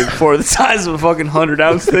coffee the day before the size of a fucking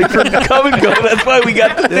 100-ounce thing from Come and Go. That's why we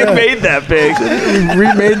got the thing made that big. We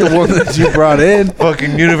remade the one that you brought in.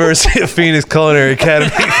 Fucking University of Phoenix Culinary Academy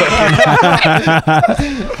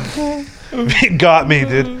fucking got me,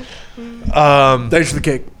 dude. Thanks for the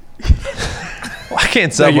cake. Why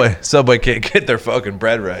can't Subway can't get their fucking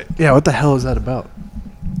bread right? Yeah, what the hell is that about?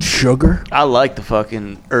 Sugar? I like the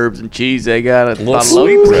fucking herbs and cheese they got at the Little bottom of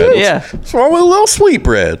sweet bread. Yeah. What's wrong with a little sweet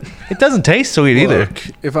bread? It doesn't taste sweet either. Look,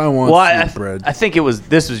 if I want Well, sweet bread. I think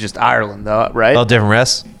this was just Ireland, though, right? Oh, different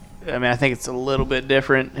rests. I mean, I think it's a little bit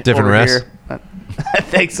different. Different over rest? here. I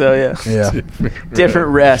think so, yeah. yeah. Different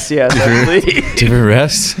rest, yeah. Definitely. Different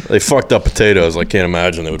rest? They fucked up potatoes. I can't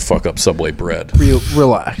imagine they would fuck up Subway bread.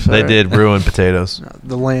 Relax. They all right? did ruin potatoes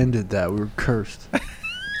The land did that. We were cursed.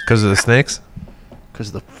 because of the snakes. Because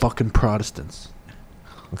of the fucking Protestants.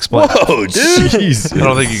 Explain. Whoa, dude! I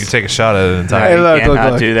don't think you can take a shot at it entirely. Hey, look, you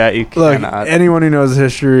cannot look. do that. You Look, cannot. anyone who knows the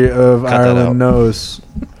history of that out. Ireland knows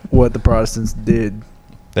what the Protestants did.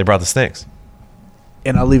 They brought the snakes.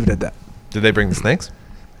 And I'll leave it at that. Did they bring the snakes?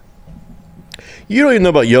 You don't even know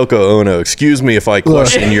about Yoko Ono. Excuse me if I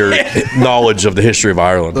question your knowledge of the history of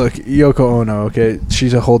Ireland. Look, Yoko Ono, okay?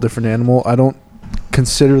 She's a whole different animal. I don't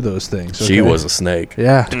consider those things. She okay? was a snake.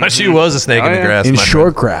 Yeah. She was a snake in the yeah. grass. In my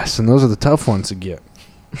short grass, and those are the tough ones to get.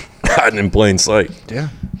 Hiding in plain sight. Yeah.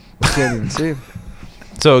 You can't even see 'em.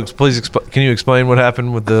 friend. So please, can you explain what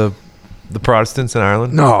happened with the Protestants in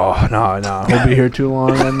Ireland? No. We'll be here too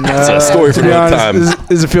long. And That's a story to for be another honest, time.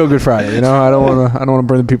 This is a feel good Friday. You know, I don't want to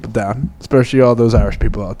bring the people down, especially all those Irish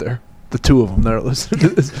people out there. The two of them that are listening to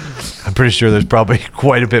this. I'm pretty sure there's probably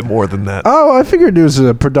quite a bit more than that. Oh, I figured it was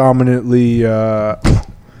a predominantly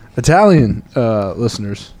Italian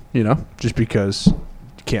listeners. You know, just because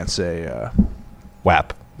you can't say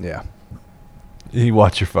WAP. yeah. You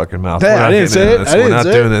watch your fucking mouth. Hey, We're not I didn't getting say into it. this. I We're didn't not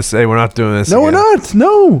say doing it. this. Hey, we're not doing this. No, we're again. not.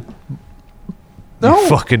 No. You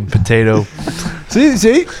fucking potato.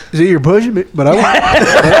 See, you're pushing me, but I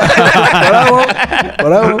won't.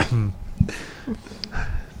 But I won't.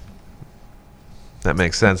 That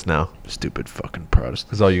makes sense now. Stupid fucking Protestants.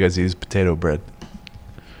 Because all you guys eat is potato bread.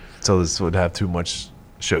 So this would have too much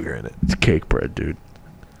sugar in it. It's cake bread, dude.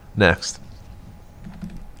 Next.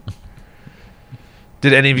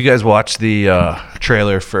 Did any of you guys watch the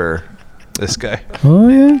trailer for this guy? Oh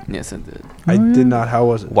yeah. Yes, I did. I did not. How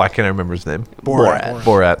was it? Why can't I remember his name?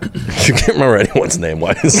 Borat. You can't remember anyone's name.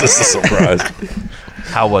 Why is this a surprise?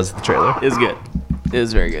 How was the trailer? It was good. It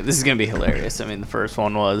was very good. This is gonna be hilarious. I mean, the first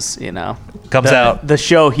one was, Comes out. the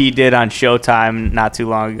show he did on Showtime not too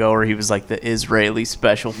long ago, where he was like the Israeli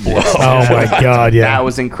special force. Oh my God, yeah. That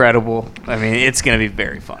was incredible. I mean, it's gonna be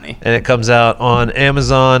very funny. And it comes out on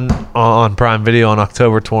Amazon on Prime Video on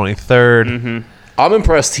October 23rd. Mm-hmm. I'm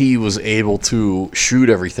impressed he was able to shoot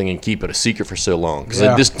everything and keep it a secret for so long because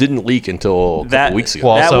Yeah. this didn't leak until a couple weeks ago.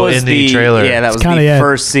 Well, that also was in the trailer. Yeah, that was kinda, the yeah.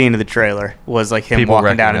 first scene of the trailer. Was like him People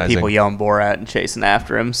walking down and recognizing. people yelling Borat and chasing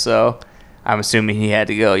after him. So I'm assuming he had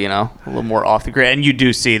to go, a little more off the grid. And you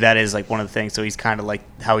do see that is like one of the things. So he's kind of like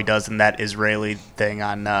how he does in that Israeli thing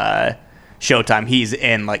on Showtime. He's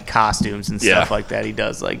in like costumes and stuff like that. He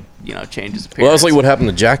does like change his appearance. Well, that's like what happened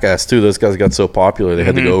to Jackass too. Those guys got so popular they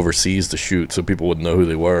had to go overseas to shoot so people wouldn't know who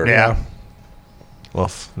they were. Yeah. Well,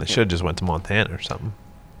 they should have just went to Montana or something.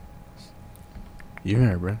 You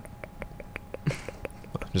hear, bro?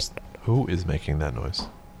 Just who is making that noise?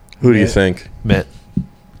 Who do you think? Mitt.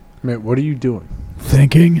 Mitt, what are you doing?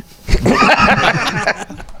 Thinking.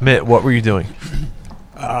 Mitt, what were you doing?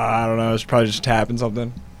 I don't know. I was probably just tapping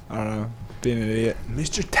something. I don't know. Being an idiot.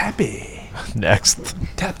 Mr. Tappy. Next.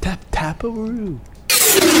 Tap, tap, tap-a-roo.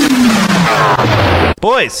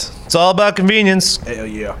 Boys, it's all about convenience. Hell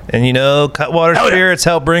yeah. And Cutwater Spirits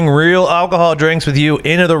help bring real alcohol drinks with you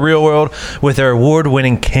into the real world with their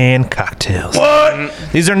award-winning canned cocktails. What?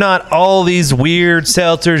 These are not all these weird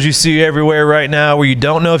seltzers you see everywhere right now where you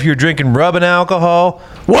don't know if you're drinking rubbing alcohol.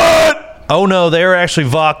 What? Oh no, they're actually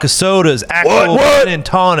vodka sodas, actual gin and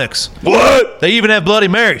tonics. What? They even have Bloody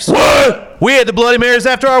Marys. What? We had the Bloody Marys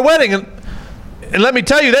after our wedding, and let me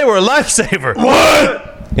tell you, they were a lifesaver. What?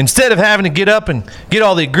 Instead of having to get up and get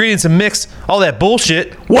all the ingredients and mix all that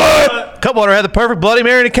bullshit, Cutwater had the perfect Bloody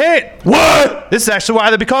Mary in a can. What? This is actually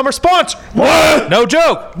why they become our sponsor. What? No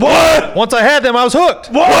joke. What? Once I had them, I was hooked.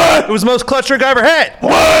 What? It was the most clutch drink I ever had.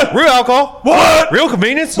 What? Real alcohol. What? Real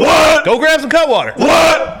convenience. What? Go grab some Cutwater.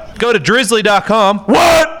 What? Go to drizzly.com.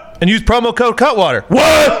 What? And use promo code Cutwater.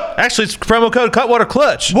 What? Actually, it's promo code Cutwater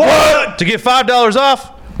Clutch. What? To get $5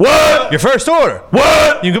 off. What? Your first order.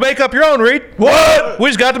 What? You can make up your own, Reed. What? We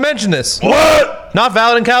just got to mention this. What? Not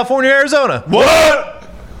valid in California or Arizona. What?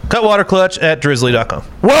 Cutwater Clutch at drizzly.com.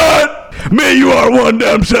 What? Man, you are one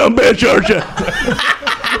damn son bitch, aren't you?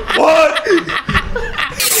 What?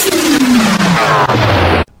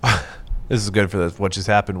 This is good for this. What just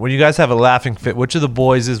happened? When you guys have a laughing fit, which of the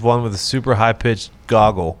boys is one with a super high-pitched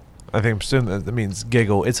goggle? I think I'm assuming that means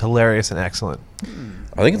giggle. It's hilarious and excellent.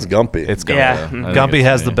 I think it's Gumpy. It's Gumpy. Yeah. Gumpy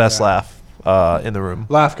has the best laugh in the room.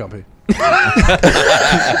 Laugh, Gumpy.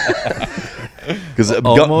 Because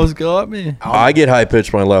Almost got me. I get high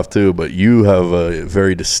pitched when I laugh too, but you have a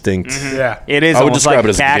very distinct. Yeah. It is I would almost describe like it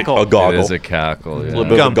as cackle. a goggle. It is a cackle. Yeah. little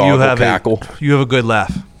bit Gump, of a you goggle have cackle. you have a good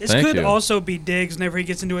laugh. This Thank could you. also be Diggs whenever he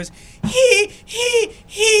gets into his he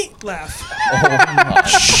laugh.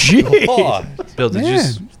 Bill, did you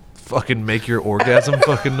just fucking make your orgasm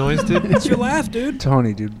fucking noise, dude? That's your laugh, dude.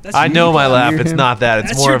 Tony, dude. That's I know my laugh. hear It's him? not that. It's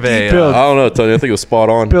That's more your of a. deep Bill. I don't know, Tony. I think it was spot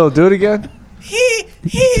on. Bill, do it again. he.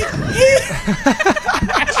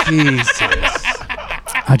 Jesus.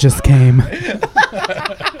 I just came.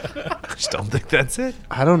 I just don't think that's it.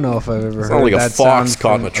 I don't know if I've ever Sound heard like a that fox sound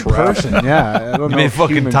caught from in a trap. person. Yeah, I don't You know. made if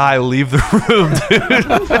fucking human- Ty leave the room, dude.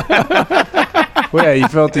 Well, yeah, you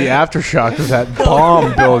felt the aftershock of that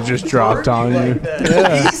bomb Bill just dropped on you.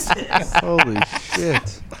 Yeah. Holy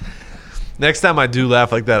shit. Next time I do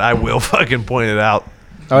laugh like that, I will fucking point it out.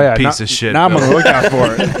 Oh yeah, Piece now, of shit, Now I'm Bill. gonna look out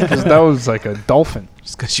for it because that was like a dolphin.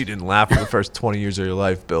 Just because you didn't laugh for the first 20 years of your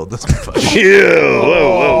life, Bill, doesn't fucking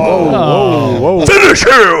Whoa, whoa. finish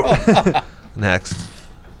you. Next.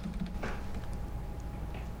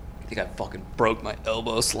 I think I fucking broke my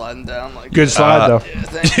elbow sliding down. Like Good slide though.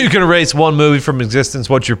 You can erase one movie from existence.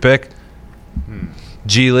 What's your pick?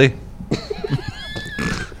 Geely.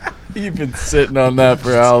 You've been sitting on that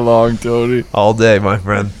for how long, Tony? All day, my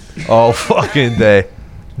friend. All fucking day.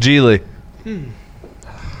 Geely.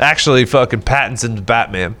 Actually, fucking Pattinson's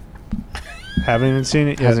Batman. Haven't even seen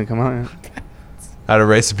it yet. hasn't come out yet. I'd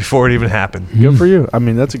erase it before it even happened. Good for you. I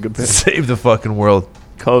mean, that's a good pick. Save the fucking world.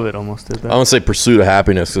 COVID almost did I'm that. gonna say Pursuit of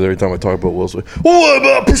Happiness because every time I talk about Will Smith, well, what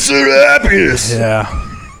about Pursuit of Happiness? Yeah,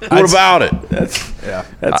 What about it?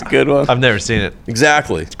 That's a good one. I've never seen it.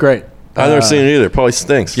 Exactly. great. I've never seen it either. Probably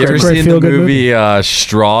stinks. You ever Great seen the feel-good movie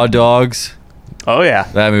Straw Dogs? Oh yeah,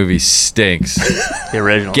 That movie stinks. the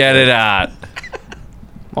original. Get it out.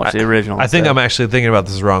 Watch the original. I think instead. I'm actually thinking about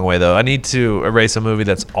this the wrong way, though. I need to erase a movie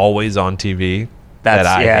that's always on TV. That's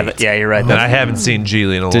that I hate. yeah, you're right. That I haven't seen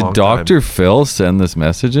Geely in a Did long Dr. Phil send this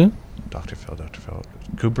message in? time. Dr. Phil.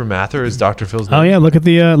 Cooper Mather is Dr. Phil's name. Oh yeah, look at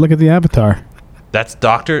the avatar. That's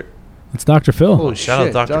Dr. It's Dr. Phil. Holy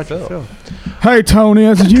shout out Dr. Phil. Hey Tony,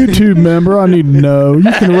 as a YouTube member, I need to know.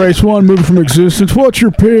 You can erase one movie from existence. What's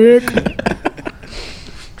your pick?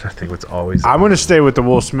 I think what's always. I'm going to stay with the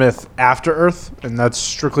Will Smith After Earth, and that's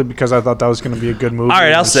strictly because I thought that was going to be a good movie. All right,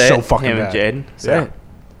 and I'll it's say so it. fucking Him and bad. Jaden. Say it.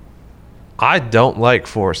 I don't like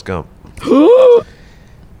Forrest Gump.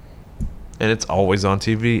 And it's always on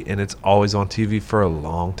TV, and it's always on TV for a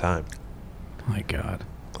long time. My God.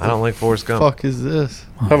 I don't like Forrest Gump. Fuck is this?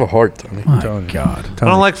 Have a heart, Tony. My Tony. God. I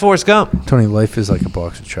don't like Forrest Gump. Tony, life is like a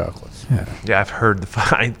box of chocolates. Yeah, I've heard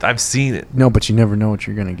I've seen it. No, but you never know what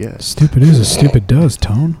you're going to get. Stupid is as stupid does,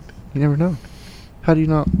 Tone. You never know. How do you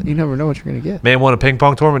not? You never know what you're going to get. Man won a ping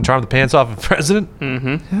pong tournament, charmed the pants off of the president.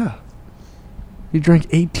 Mm-hmm. Yeah. You drank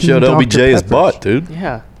 18 Showed Dr. LBJ his Peppers. butt, dude.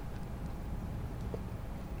 Yeah.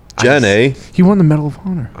 Jen, eh? He won the Medal of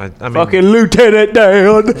Honor. I mean, Fucking Lieutenant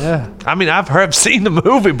Dan. Yeah. I mean, I've seen the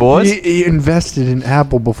movie, boys. He invested in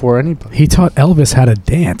Apple before anybody. He taught Elvis how to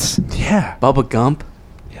dance. Yeah. Bubba Gump.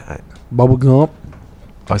 Bubble Gump.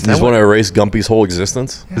 Oh, is You that just what, want to erase Gumpy's whole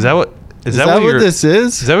existence? is that what? Is that what your, this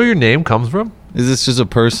is? Is that where your name comes from? Is this just a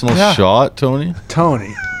personal Yeah. shot, Tony?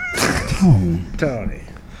 Tony. Tony.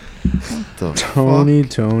 Tony.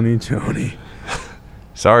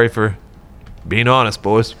 Sorry for being honest,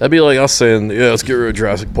 boys. That'd be like us saying, yeah, let's get rid of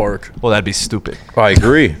Jurassic Park. Well, that'd be stupid. I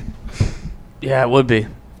agree. Yeah, it would be.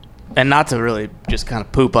 And not to really just kind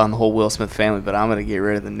of poop on the whole Will Smith family, but I'm going to get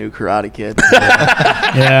rid of the new Karate Kid.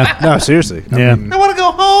 Yeah. No, seriously. Yeah. I want to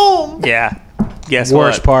go home. Yeah. Guess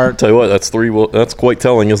Worst what? part Tell you what, that's quite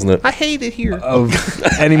telling, isn't it? I hate it here. of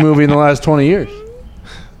any movie in the last 20 years.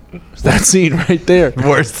 It's that scene right there.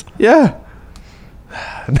 Worst. Yeah.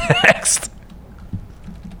 Next.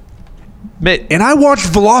 Mitt. And I watched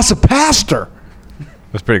Velocipaster.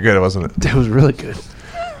 That's pretty good, wasn't it? That was really good.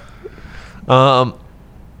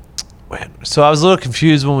 So I was a little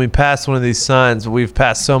confused when we passed one of these signs. We've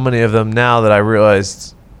passed so many of them now that I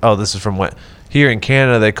realized, oh, this is from what? Here in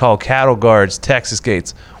Canada, they call cattle guards Texas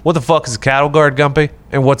gates. What the fuck is a cattle guard, Gumpy?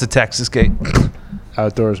 And what's a Texas gate?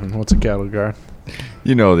 Outdoorsman. What's a cattle guard?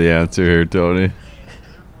 You know the answer here, Tony.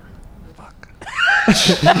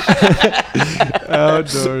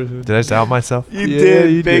 Outdoorsman. Did I just out myself? You Yeah,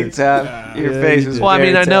 did you big did. time. Your Yeah, face you was did. Well, I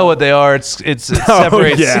mean, I know what they are. It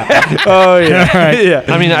separates. Oh, yeah. Yeah.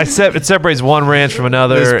 I mean, it separates one ranch from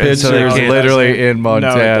another. and This so picture they is can't- literally in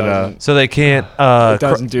Montana. doesn't. So they can't. It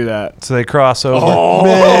doesn't do that. So they cross over.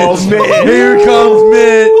 Here comes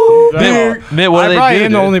Mitt. Mitt, what I do they probably do?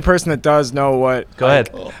 am the dude? only person that does know what Go ahead.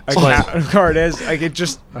 a cattle guard is. Like it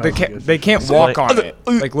just they can't walk on it.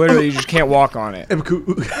 Like literally, you just can't walk on it.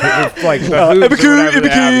 Like the hooves or whatever they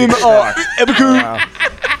have, you just walk.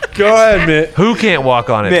 Go ahead, Mitt. Who can't walk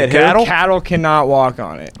on it? Mitt, The cattle? Cattle cannot walk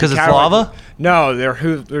on it 'Cause it's Cattle, lava? No, they're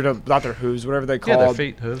hooves. They're not their hooves. Whatever they call. Yeah, their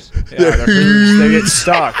feet, hooves. Yeah, their hooves. They get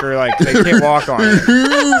stuck or like they can't walk on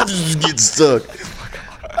it. Just get stuck.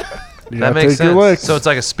 That makes sense. So it's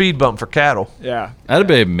like a speed bump for cattle. Yeah. That'd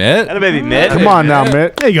be Mitt. That'd baby Mitt. Come on now,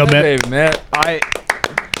 Mitt. There you go, Mitt. I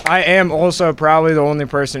am also probably the only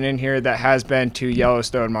person in here that has been to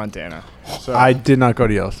Yellowstone, Montana. So I did not go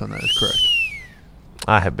to Yellowstone. That is correct.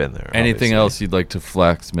 I have been there. Anything obviously. else you'd like to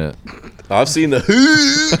flex, Mitt? I've seen the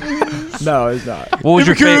no, it's not. What was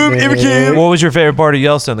your favorite? What was your favorite part of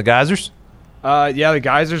Yellowstone? The geysers? Yeah, the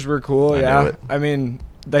geysers were cool. I knew Yeah, it. I mean,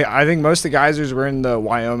 I think most of the geysers were in the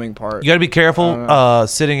Wyoming part. You got to be careful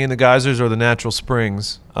sitting in the geysers or the natural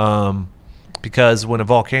springs, because when a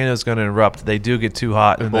volcano is going to erupt, they do get too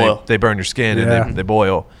hot and boil. they burn your skin Yeah. and they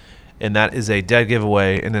boil, and that is a dead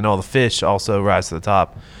giveaway. And then all the fish also rise to the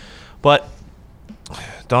top. But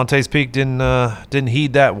Dante's Peak didn't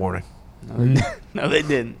heed that warning. No, they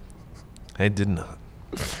didn't. They did not.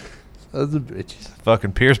 Those are bitches.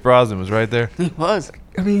 Fucking Pierce Brosnan was right there. He was.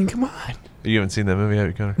 I mean, come on. You haven't seen that movie, have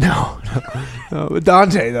you, Connor? No. But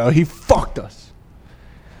Dante, though, he fucked us.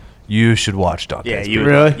 You should watch Dante's Yeah, Peak. you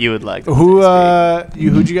Really? would. You would like.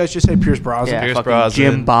 Who'd you guys just say? Pierce Brosnan? Yeah, Pierce fucking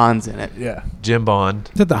Brosnan. Jim Bond's in it. Yeah. Jim Bond.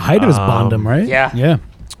 It's at the height of his Bondom, right? yeah. Yeah.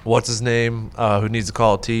 What's his name? Who needs to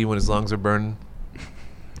call a T when his lungs are burning?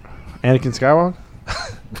 Anakin Skywalker?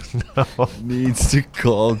 Needs to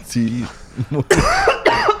call T.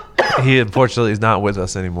 He unfortunately is not with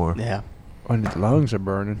us anymore. Yeah. When his lungs are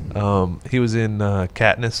burning. He was in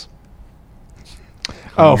Katniss.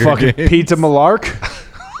 Oh, fucking Pizza Malark?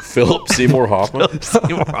 Philip Seymour Hoffman. Philip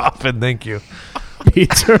Seymour Hoffman, thank you.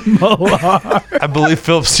 Peter Millar. I believe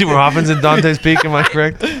Philip Seymour Hoffman's in Dante's Peak. Am I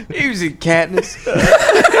correct? He was in Katniss.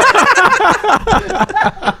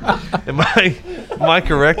 Am I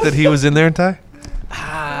correct that he was in there, Ty?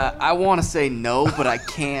 I want to say no, but I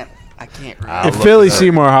can't. Remember. If Philly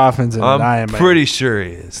Seymour Hoffman's in it, I am. I'm pretty sure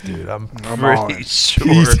he is, dude. I'm pretty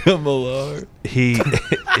sure. Peter Millar. He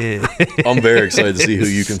is. I'm very excited to see who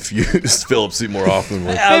you confused Philip Seymour Hoffman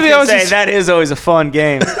with. I was say that is always a fun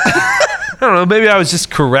game. I don't know. Maybe I was just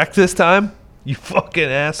correct this time. You fucking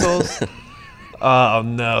assholes. Oh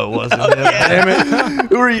no, it wasn't him. Damn it.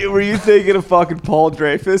 Were you thinking of fucking Paul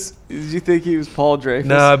Dreyfus? Did you think he was Paul Dreyfus?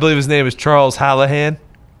 No, I believe his name is Charles Hallahan.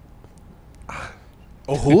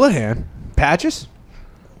 O'Houlihan? Patches?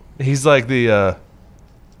 He's like the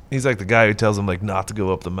guy who tells him like not to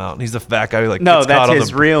go up the mountain. He's the fat guy who like no, gets that's caught on his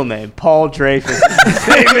the... real name. Paul Dreyfus is his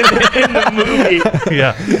name in the movie.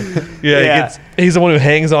 Yeah. He's the one who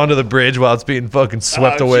hangs onto the bridge while it's being fucking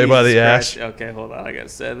swept away by the ash. Christ. Okay, hold on. I gotta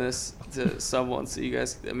send this to someone so you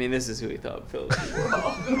guys. I mean, this is who he thought Philip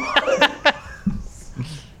was.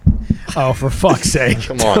 Oh, for fuck's sake.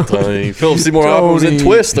 Come on, Tony. Philip Seymour Hoffman was in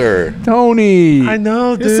Twister. Tony. I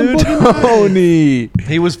know, dude. Tony.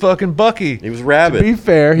 He was fucking Bucky. He was Rabbit. To be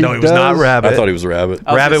fair, he was not Rabbit. I thought he was Rabbit.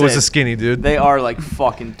 Rabbit was a skinny dude. They are like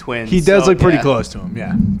fucking twins. He does look pretty close to him,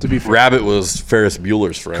 yeah. To be fair. Rabbit was Ferris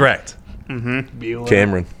Bueller's friend. Correct. Mm-hmm.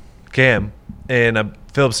 Cameron. Cam. And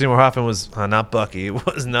Philip Seymour Hoffman was not Bucky. It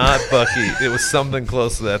was not Bucky. It was something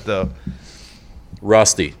close to that, though.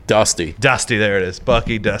 Dusty, there it is.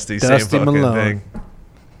 Bucky, Dusty, Dusty same fucking Malone. thing.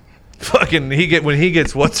 Fucking, when he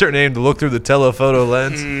gets what's her name to look through the telephoto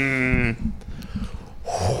lens.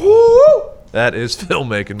 That is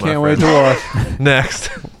filmmaking, my Can't wait friend. to watch. Next,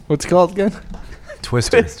 What's it called again?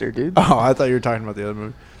 Twister. Dude. Oh, I thought you were talking about the other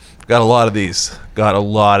movie. Got a lot of these. Got a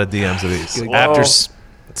lot of DMs of these. After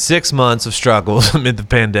 6 months of struggles amid the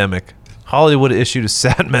pandemic, Hollywood issued a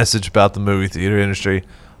sad message about the movie theater industry.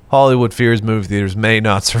 Hollywood fears movie theaters may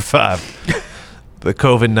not survive the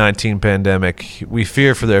COVID-19 pandemic. We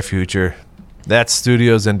fear for their future. That's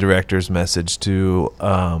studios and directors' message to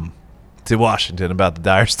Washington about the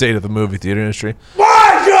dire state of the movie theater industry.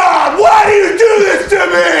 My God, why do you do this to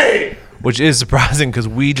me? Which is surprising because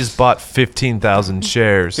we just bought 15,000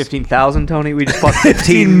 shares. 15,000, Tony? We just bought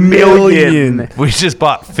 15 million. We just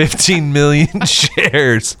bought 15 million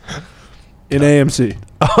shares In AMC.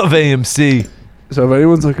 of AMC. So if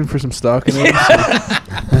anyone's looking for some stock in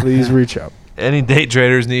AMC, please reach out. Any day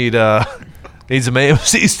traders need some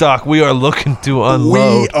AMC stock. We are looking to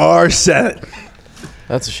unload. We are set.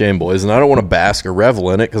 That's a shame, boys. And I don't want to bask or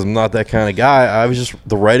revel in it because I'm not that kind of guy.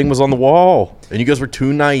 The writing was on the wall. And you guys were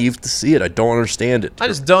too naive to see it. I don't understand it. I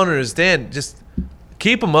just don't understand. Just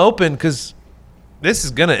keep them open because this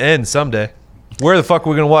is going to end someday. Where the fuck are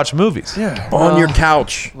we going to watch movies? Yeah. On your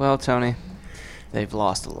couch. Well, Tony, they've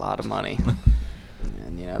lost a lot of money.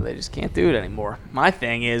 And, they just can't do it anymore. My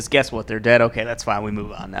thing is, guess what? They're dead. Okay, that's fine. We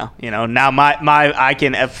move on now. Now I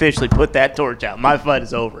can officially put that torch out. My fight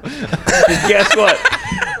is over. Guess what?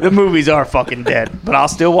 The movies are fucking dead. But I'll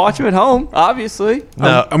still watch them at home, obviously.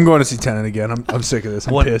 No. I'm going to see Tenet again. I'm sick of this.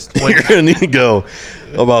 I'm pissed. You're going to need to go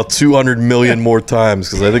about 200 million more times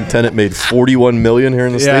because I think Tenet made 41 million here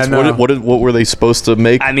in the States. No. What were they supposed to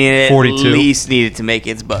make? I mean, it 42. at least needed to make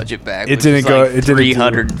its budget back. It which didn't was go- like it didn't do-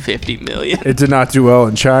 350 million. It did not do well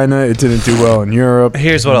in China. It didn't do well in Europe.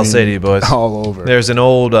 Here's what I'll say to you, boys. All over. There's an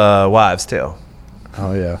old wives' tale.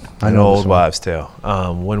 Oh, yeah. An know old this one. wives' tale.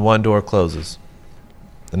 When one door closes,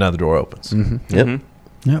 another door opens. Mm-hmm. Yep.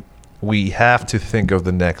 Yep. We have to think of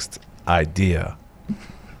the next idea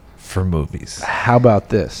for movies. How about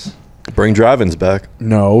this? Bring drive-ins back.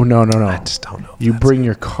 No. I just don't know. if You that's bring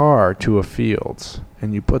your car to a field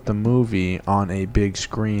and you put the movie on a big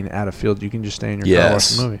screen at a field. You can just stay in your car watch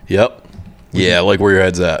Yes. the movie. Yep. Yeah, I like where your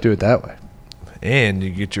head's at. Do it that way. And you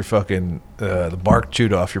get your fucking the bark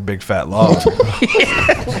chewed off your big fat log.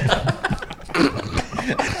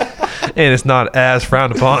 And it's not as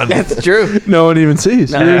frowned upon That's true. No one even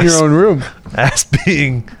sees. You're in your own room. as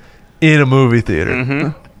being in a movie theater.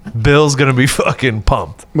 Mm-hmm. Bill's gonna be fucking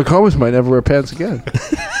pumped. McComas might never wear pants again.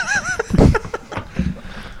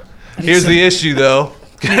 Here's the issue, though.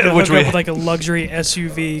 Which we with like a luxury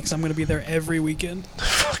SUV because I'm going to be there every weekend.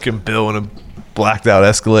 Fucking Bill in a blacked out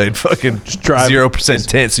Escalade, fucking Just drive. 0%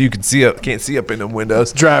 tint, so you can can't see up in them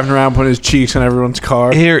windows. Driving around, putting his cheeks on everyone's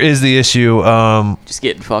car. Here is the issue. Just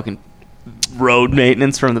getting fucking road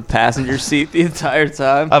maintenance from the passenger seat the entire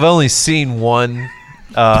time. I've only seen one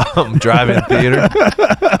drive-in theater,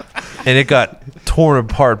 and it got torn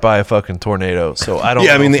apart by a fucking tornado. So I don't.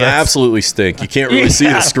 Yeah, I know mean if they that's- absolutely stink. You can't really see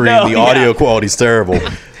Yeah, the screen. no, the yeah. audio quality's terrible.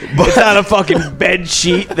 It's on a fucking bed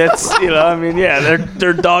sheet. That's I mean, yeah,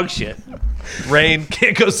 they're dog shit. rain.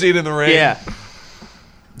 Can't go see it in the rain. Yeah.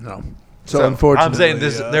 No. So unfortunately, I'm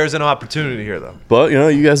saying there's an opportunity here, though. But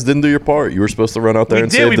you guys didn't do your part. You were supposed to run out there We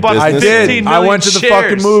and did. save We the bought business. I did. 15 I million went to the shares.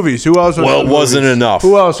 fucking movies. Who else went Well, to it the wasn't movies? enough.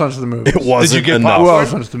 Who else went to the movies? It wasn't Did you get enough. Who popcorn?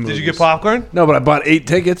 else went to the movies? Did you get popcorn? No, but I bought 8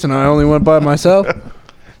 tickets and I only went by myself.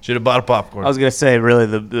 Should have bought a popcorn. I was gonna say, really,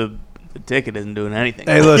 the ticket isn't doing anything.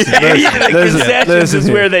 Hey, listen, the concessions listen is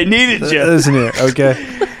here. where they needed you. Listen here,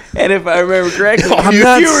 okay? And if I remember correctly, I'm you,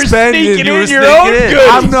 not you were spending- sneaking you in were your sneaking own in. goodies.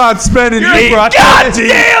 I'm not spending You're a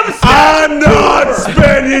goddamn I'm not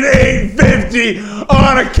spending $8.50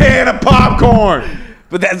 on a can of popcorn.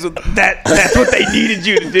 But that's what they needed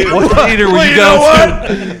you to do. What theater were Well, you you know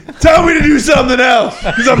going to? what? Tell me to do something else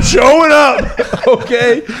because I'm showing up.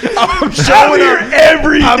 Okay, I'm showing up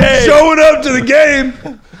every day. I'm showing up to the game.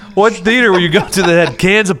 What theater were you going to that had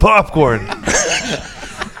cans of popcorn?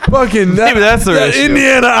 Fucking Maybe that's the issue.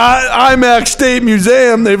 Indiana IMAX State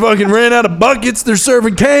Museum. They fucking ran out of buckets. They're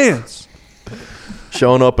serving cans.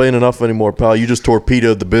 Showing up ain't enough anymore, pal. You just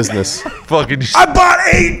torpedoed the business. Fucking, I bought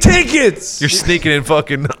 8 tickets. you're sneaking in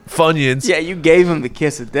fucking Funyuns. Yeah, you gave him the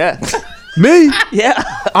kiss of death. Me? Yeah.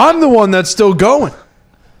 I'm the one that's still going.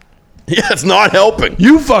 Yeah, it's not helping.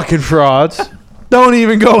 You fucking frauds. Don't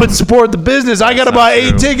even go and support the business. I got to buy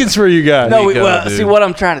 8 tickets for you guys. No, you go, well, dude. see, what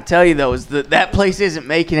I'm trying to tell you though is that place isn't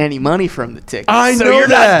making any money from the tickets. I so know you're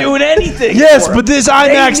that. not doing anything. Yes, for but them. this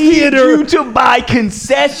IMAX they need theater. you to buy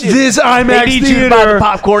concessions. This IMAX they need you to buy theater- the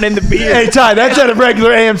popcorn and the beer. Hey, Ty, that's at a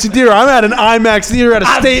regular AMC theater. I'm at an IMAX theater at a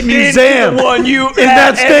I've state been to museum. the one you In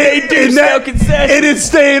that state, and they do in sell that, concessions. and it's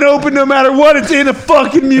staying open no matter what. It's in a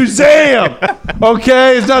fucking museum.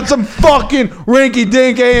 Okay, it's not some fucking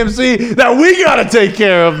rinky-dink AMC that we gotta take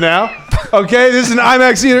care of now. Okay, this is an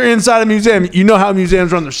IMAX theater inside a museum. You know how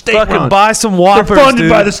museums run their state Fucking run. buy some They're Whoppers, funded dude.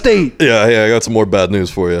 by the state. Yeah, I got some more bad news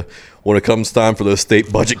for you. When it comes time for those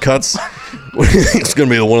state budget cuts, it's going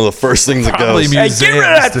to be one of the first things that Probably goes. Hey, get rid of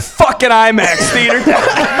that museums. fucking IMAX theater.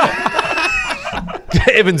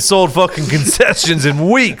 They haven't sold fucking concessions in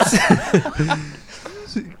weeks.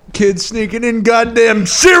 Kids sneaking in goddamn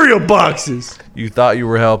cereal boxes. You thought you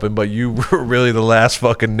were helping, but you were really the last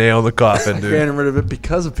fucking nail in the coffin, dude. Getting rid of it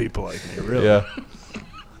because of people like me, really. Yeah.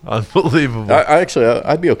 Unbelievable.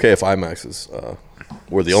 I'd be okay if IMAXs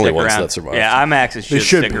were the only Stick ones around. that survived. Yeah, IMAXs should,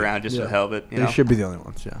 should stick be. around just Yeah. to help it. You They know? should be the only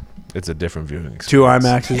ones, yeah. It's a different viewing experience. 2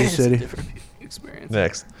 IMAXs a It's a city. different experience.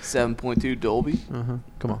 Next. 7.2 Dolby,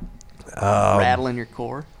 Come on. rattling your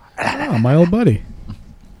core. Oh, my old buddy.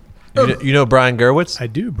 You know Brian Gerwitz? I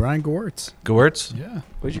do. Brian Gortz. Gewirtz? Yeah.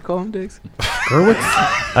 What'd you call him, Diggs?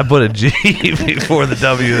 I put a G before the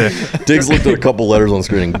W there. Diggs looked at a couple letters on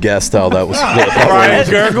screen and guessed how that was split. Brian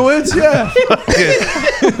Gergowitz, yeah.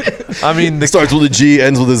 I mean, It starts with a G,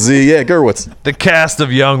 ends with a Z. Yeah, Gerwitz. the cast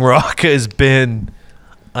of Young Rock has been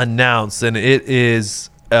announced, and it is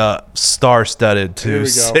star-studded, Here we to go.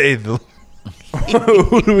 say the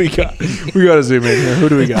Who do we got? We got to zoom in here. Who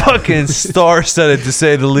do we got? fucking star-studded, to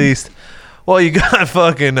say the least. Well, you got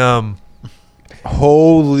fucking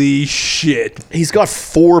Holy shit. He's got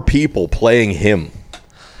 4 people playing him.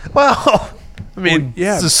 Well, I mean,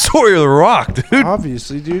 yeah. it's the story of the Rock, dude.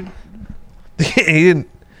 Obviously, dude. He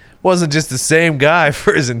wasn't just the same guy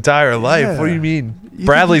for his entire life. Yeah. What do you mean?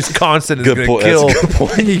 Bradley's constant is Good going point. to kill. That's a good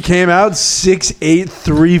point. He came out 6'8",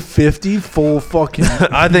 350, full fucking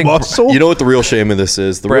I think muscle. You know what the real shame of this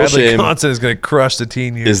is? The real Bradley shame Constant is going to crush the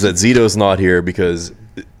teen years. is that Zito's not here because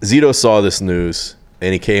Zito saw this news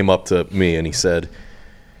and he came up to me and he said,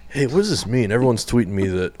 "Hey, what does this mean? Everyone's tweeting me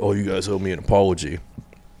that, oh, you guys owe me an apology."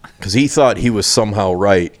 Because he thought he was somehow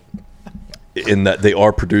right in that they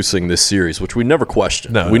are producing this series, which we never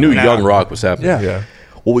questioned. No, we no, knew no. Young Rock was happening. Yeah.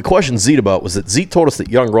 What we questioned Zeke about was that Zeke told us that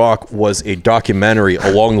Young Rock was a documentary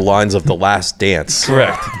along the lines of The Last Dance.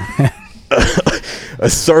 Correct. A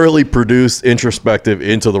thoroughly produced introspective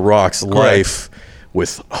into The Rock's life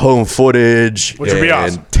with home footage Which would be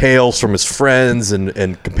and awesome. tales from his friends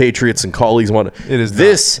and compatriots and colleagues. And whatnot. It is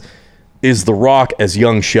This is The Rock as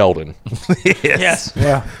young Sheldon. Yes.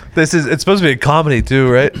 Yeah. It's supposed to be a comedy too,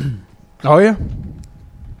 right? Oh, yeah.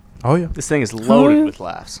 Oh, yeah. This thing is loaded with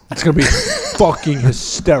laughs. It's going to be fucking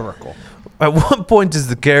hysterical. At what point does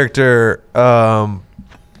the character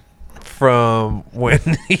from when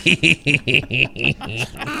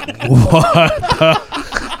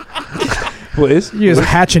Please. You just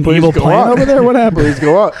hatch an Please evil go plan on. over there? What happened? Please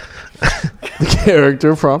go on. The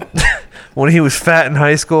character from... when he was fat in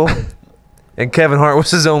high school and Kevin Hart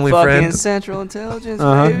was his only Fucking friend. Central Intelligence,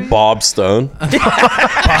 baby. Bob Stone.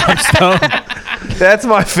 That's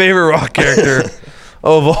my favorite Rock character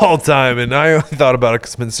of all time, and I only thought about it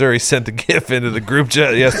because Mansuri sent the GIF into the group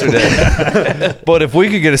chat yesterday. But if we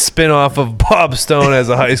could get a spin-off of Bob Stone as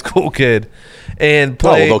a high school kid and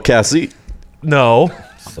play... Oh, Cassie. No.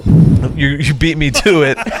 You beat me to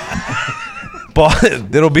it.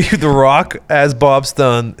 It'll be The Rock as Bob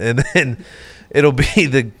Stone, and then it'll be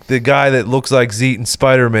the guy that looks like Zeke and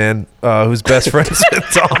Spider-Man, who's best friends with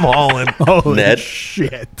Tom Holland. Holy Ned.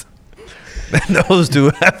 shit. And those two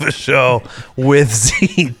have a show with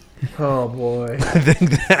Zeke. Oh boy. I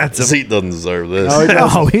think that's a... Zeke doesn't deserve this.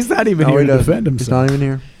 No, he's not even here to defend himself. He's not even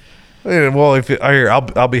here. Well, if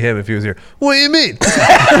I'll be him if he was here. What do you mean? Oh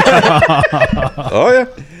yeah.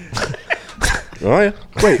 Oh yeah.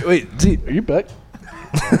 Wait, Z, are you back?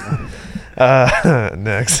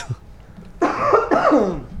 Next.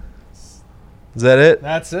 Is that it?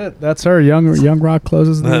 That's it. That's her. Young Rock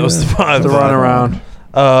closes That was the run around.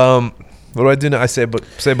 What do I do now? I say bye to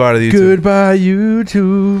the YouTube. Goodbye,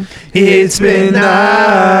 YouTube. It's been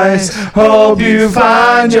nice. Hope you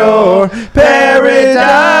find your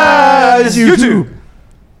paradise. YouTube.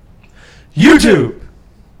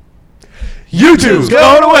 YouTube's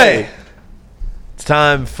going away. It's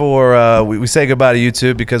time for we say goodbye to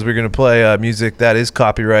YouTube because we're going to play music that is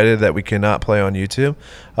copyrighted that we cannot play on YouTube.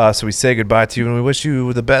 So we say goodbye to you and we wish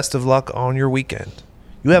you the best of luck on your weekend.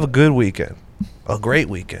 You have a good weekend, a great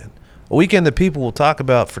weekend, a weekend that people will talk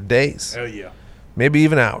about for days. Hell yeah. Maybe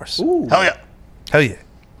even hours. Ooh. Hell yeah. Hell yeah.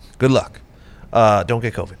 Good luck. Don't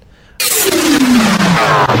get COVID.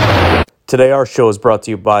 Today our show is brought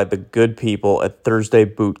to you by the good people at Thursday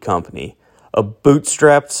Boot Company, a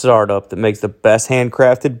bootstrapped startup that makes the best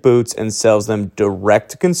handcrafted boots and sells them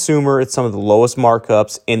direct to consumer at some of the lowest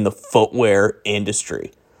markups in the footwear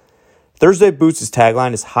industry. Thursday Boots'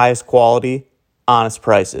 tagline is highest quality, honest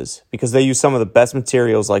prices, because they use some of the best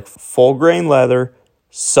materials like full grain leather,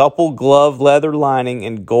 supple glove leather lining,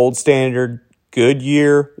 and gold standard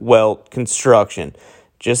Goodyear welt construction.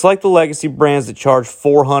 Just like the legacy brands that charge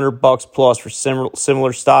 $400 plus for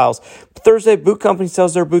similar styles, Thursday Boot Company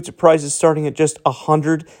sells their boots at prices starting at just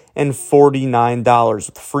 $149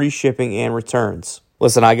 with free shipping and returns.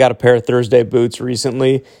 Listen, I got a pair of Thursday boots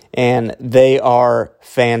recently, and they are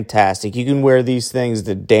fantastic. You can wear these things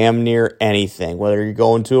to damn near anything, whether you're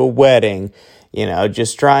going to a wedding,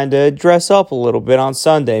 just trying to dress up a little bit on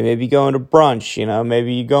Sunday, maybe going to brunch,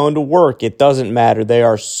 maybe you going to work. It doesn't matter. They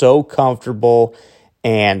are so comfortable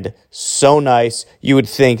and so nice. You would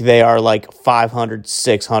think they are like $500,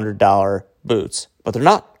 $600 boots, but they're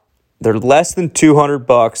not. They're less than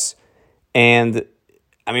 $200, and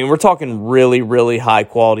we're talking really, really high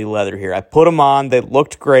quality leather here. I put them on. They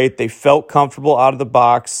looked great. They felt comfortable out of the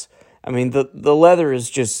box. The leather is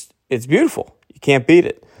it's beautiful. You can't beat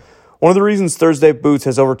it. One of the reasons Thursday Boots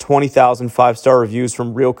has over 20,000 five-star reviews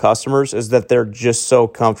from real customers is that they're just so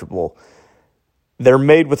comfortable. They're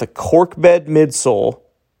made with a cork bed midsole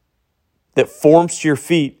that forms to your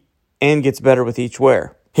feet and gets better with each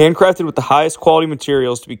wear. Handcrafted with the highest quality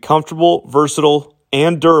materials to be comfortable, versatile,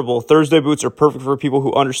 and durable, Thursday Boots are perfect for people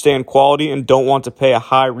who understand quality and don't want to pay a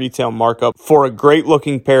high retail markup for a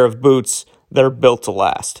great-looking pair of boots that are built to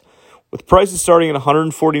last. With prices starting at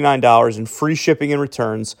 $149 and free shipping and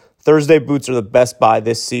returns, Thursday Boots are the best buy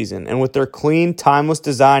this season. And with their clean, timeless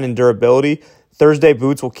design and durability, Thursday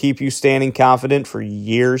Boots will keep you standing confident for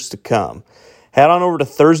years to come. Head on over to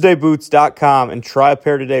ThursdayBoots.com and try a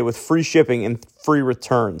pair today with free shipping and free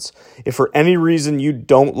returns. If for any reason you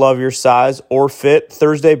don't love your size or fit,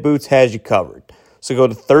 Thursday Boots has you covered. So go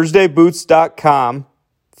to ThursdayBoots.com,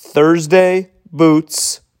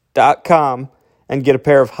 ThursdayBoots.com, and get a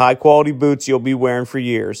pair of high-quality boots you'll be wearing for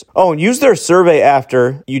years. Oh, and use their survey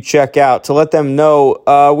after you check out to let them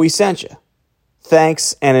know we sent you.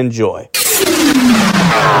 Thanks and enjoy.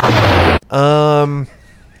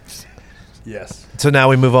 Yes. So now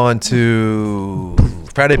we move on to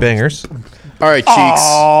Friday Bangers. All right, Cheeks.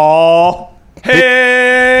 Oh,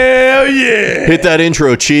 hell yeah. Hit that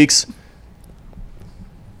intro, Cheeks.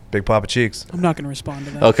 Big Papa Cheeks. I'm not going to respond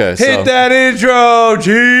to that. Okay, so. Hit that intro,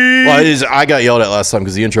 Cheeks. Well, I got yelled at last time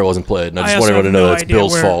because the intro wasn't played, and I just want everyone to know that's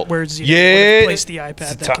Bill's fault. Where Zito Yeah. placed the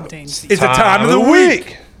iPad that contains the It's the time of the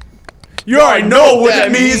week. You already know what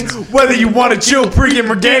that means. Whether you want to chill, pregame,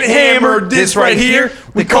 or get hammered, this right here,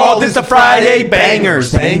 we call this the Friday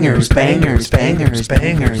Bangers. Bangers, bangers, bangers,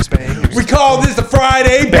 bangers, bangers. We call this the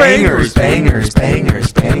Friday Bangers. Bangers,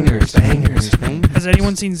 bangers, bangers, bangers, bangers. Has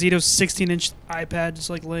anyone seen Zito's 16-inch iPad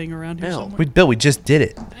just like laying around here somewhere? Bill, we just did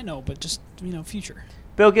it. I know, but just, future.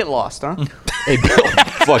 Bill, get lost, huh? Hey, Bill,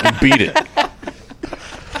 fucking beat it.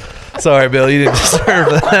 Sorry, Bill. You didn't deserve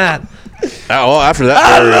that. Well, after that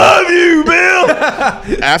burial, I love you,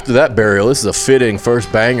 Bill. After that burial, this is a fitting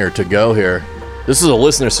first banger to go here. This is a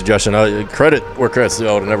listener suggestion. Credit where credit's due.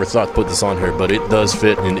 I would have never thought to put this on here, but it does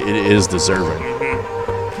fit and it is deserving.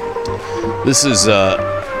 This is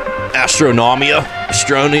Astronomia.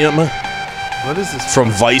 What is this? From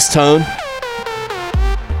Vice Tone.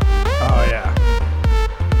 Oh, yeah.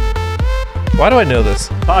 Why do I know this?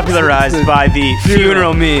 Popularized by the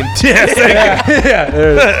funeral meme. Yes, thank you. Yeah.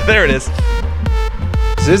 There it is.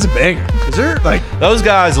 This is a banger. Is there, like... Those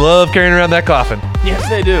guys love carrying around that coffin. Yes,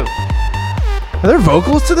 they do. Are there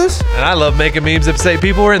vocals to this? And I love making memes that say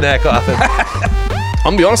people were in that coffin. I'm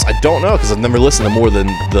gonna be honest, I don't know because I've never listened to more than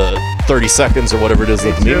the 30 seconds or whatever it is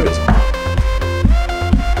that the meme goes.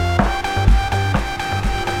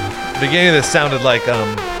 The beginning of this sounded like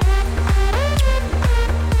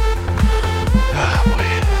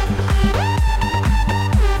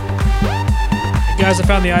Guys, I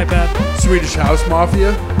found the iPad. Swedish House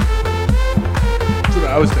Mafia? That's what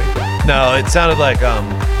I was thinking. No, it sounded like a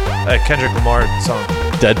Kendrick Lamar song.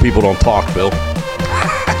 Dead people don't talk, Bill.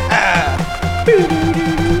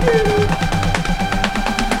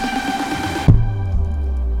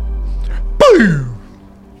 Boom!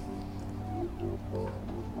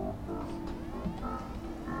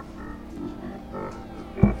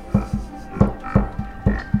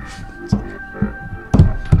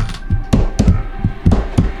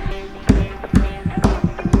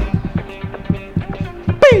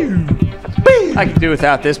 I can do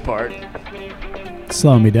without this part.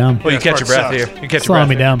 Slowing me down. Well, you catch your breath here. You catch your Slowing breath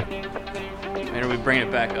me here. down. And are we bringing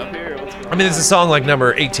it back up here? Or what's going on? I mean, it's a song like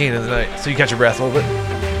number 18 of the night, so you catch your breath a little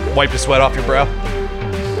bit. Wipe the sweat off your brow.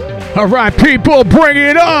 All right, people, bring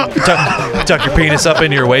it up. Tuck your penis up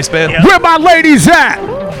into your waistband. Where my ladies at?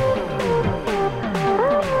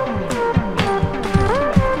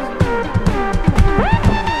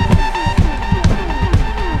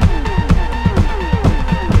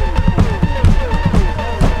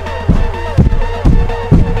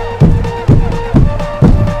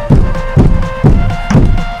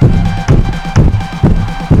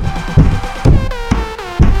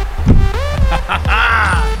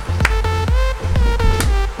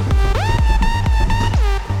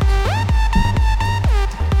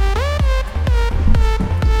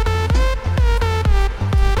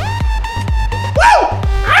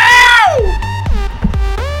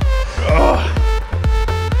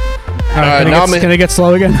 Can I get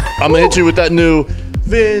slow again? I'm gonna hit you with that new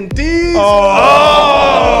Vin Diesel. Oh!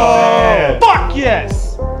 Fuck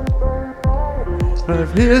yes! But it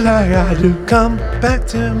feels like I do. Come back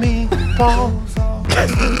to me, Paul.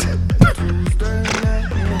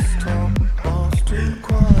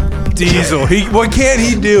 Diesel. What can't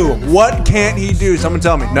he do? What can't he do? Someone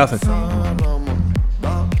tell me. Nothing.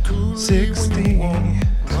 60.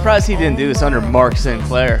 Surprised he didn't do this under Mark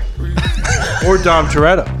Sinclair. Or Dom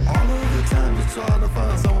Toretto.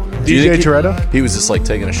 Do you DJ think Toretto? He was just like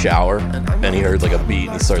taking a shower and he heard like a beat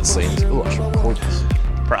and he started singing. Oh, I should record this.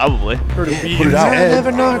 Probably. Put it out. I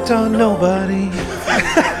never knocked on nobody.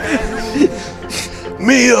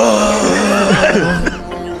 Me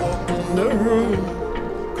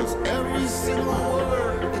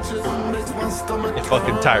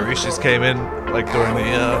Fucking Tyrese just came in like during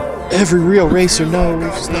the Every real racer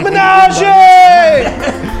knows. Menage!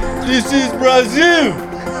 This is Brazil.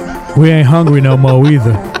 We ain't hungry no more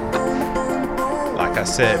either. Like I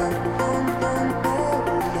said,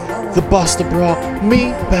 The Buster brought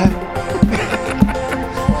me back.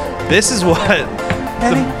 this is what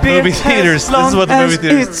the movie theaters. This is what the movie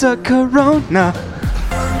theaters. It's a Corona.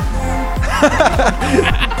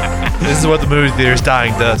 This is what the movie theater's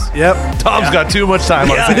dying does. Yep. Tom's got too much time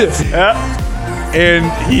on his hands.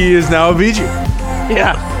 And he is now a VG.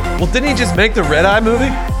 Yeah. Well, didn't he just make the Red Eye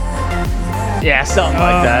movie? Yeah, something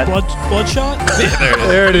like that. Bloodshot?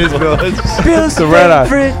 There it is, Bill. Bill's the Red Eye.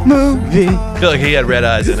 favorite movie. I feel like he had red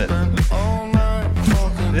eyes in it.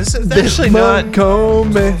 This is actually not.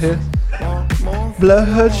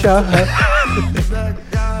 Bloodshot.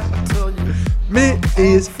 Me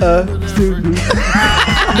is a student.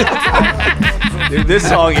 Dude, this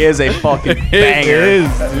song is a fucking banger. It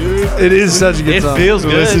is, dude. It is such a good song. It feels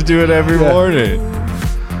good. Listen to it every morning.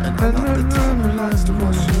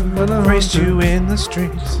 Raced you in the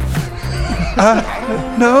streets.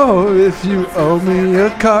 I know if you owe me a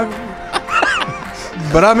cock,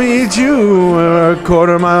 but I meet you a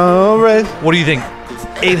quarter-mile race. What do you think?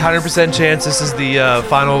 800% chance this is the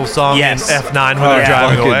final song Yes. in F9 when they're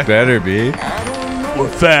driving Fucking away. better be. We're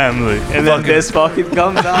family. And then this fucking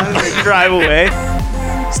comes on and they drive away.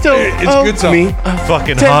 Still, it's a good song. Me.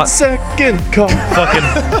 Fucking 10-second call. fucking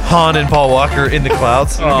Han and Paul Walker in the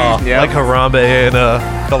clouds. Like Harambe and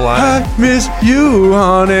the line. I miss you,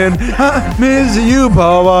 honey. I miss you,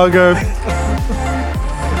 Paul Walker.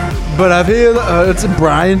 But I feel it's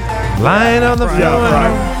Brian. Lying on the floor.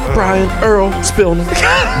 Brian Earl Spillman.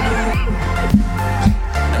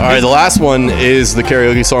 All right, the last one is the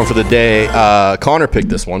karaoke song for the day. Connor picked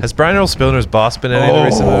this one. Has Brian Earl Spillner's boss been in any of the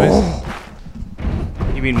recent movies?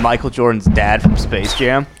 You mean Michael Jordan's dad from Space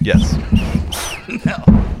Jam? Yes.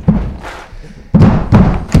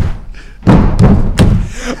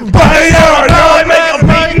 Brian Earl, make a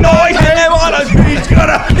big noise, and then on a beach,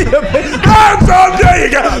 gonna be a big. And someday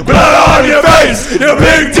you got blood on your face, you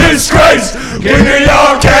big disgrace, kicking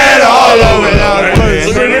your cat all over the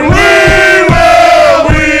place. Singing, we will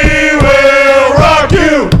rock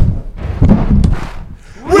you.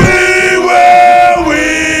 We will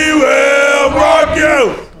rock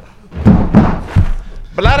you.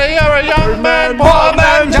 Bloody, you're a young man, poor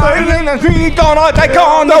man, and we gonna take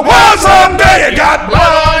on the world someday. You got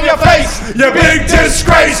blood on your face, you big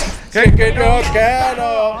disgrace. Kicking your cat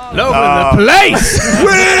all Over the place.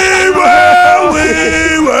 We will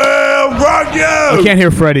rock I you. can't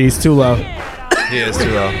hear Freddie. He's too low. He is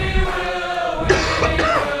too low.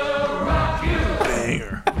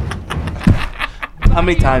 How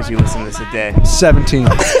many times do you listen to this a day? 17.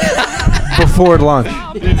 Before lunch.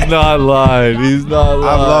 He's not lying. He's not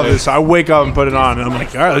lying. I love this. I wake up and put it on, and I'm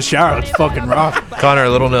like, all right, let's shower. Let's fucking rock. Connor, a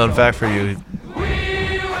little known fact for you.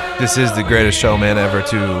 This is the greatest showman ever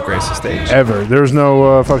to grace the stage. Ever. There's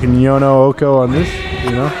no fucking Yono Oko on this,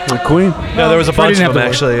 you know? The Queen. No, there was a bunch Freddie of them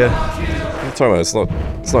didn't have to actually. Yeah. What are you talking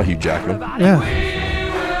about? It's not Hugh Jackman. Yeah.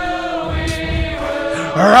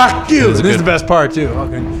 Rock you. This is This is good. the best part, too.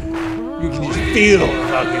 Fucking, you can just feel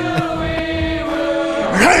fucking.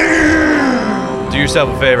 Do yourself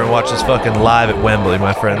a favor and watch this fucking live at Wembley,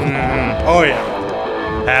 my friend. Oh, yeah.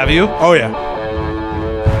 Have you? Oh, yeah.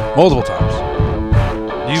 Multiple times.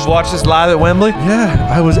 You've watched this live at Wembley? Yeah,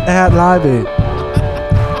 I was at Live Aid.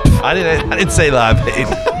 I didn't say Live Aid.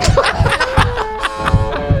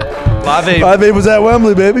 Live Aid. Live Aid was at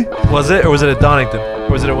Wembley, baby. Was it, or was it at Donington? Or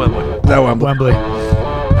was it at Wembley? At Wembley. Wembley.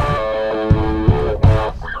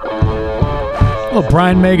 Oh,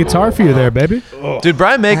 Brian May guitar for you there, baby. Dude,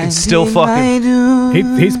 Brian May can still fucking.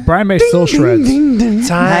 He's Brian May still shreds.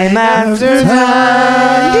 Time after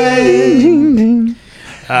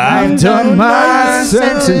I've done my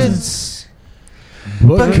sentence,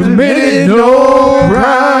 but committed no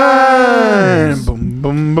crime. Boom,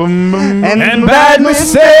 boom, boom, boom. And bad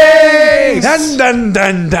mistakes. Dun, dun,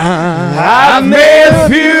 dun, dun. I've made a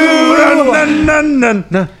few. Dun, dun, dun,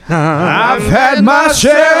 dun. I've had my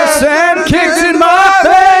shares and kicks in my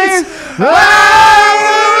face.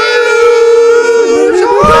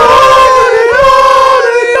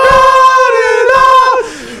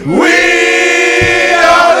 We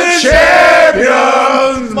are the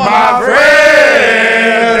champions, my friend.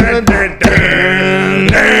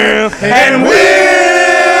 And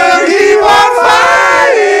we'll keep on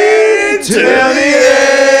fighting till the end.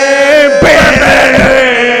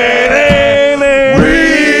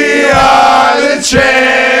 We are the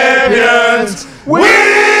champions. We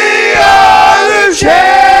are the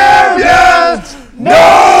champions.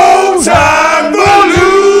 No time for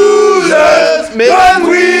losers, 'cause we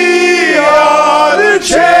are the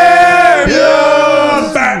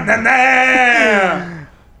champions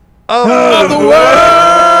of the world.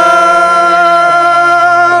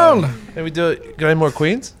 Hey, we do it. Got any more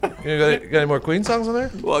Queens? You got any more Queen songs on there?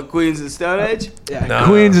 What, Queens of Stone Age? No.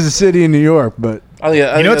 Queens is a city in New York, but You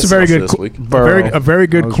know, it's a very good, Borough. a very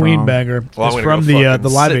good I was Queen wrong. banger. Well, It's I'm from gonna go the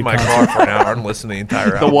fucking Live sit Aid in my concert. car for an hour and listen to the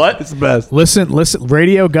entire album. The what? it's the best. Listen,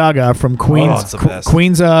 Radio Gaga from Queen's it's the best.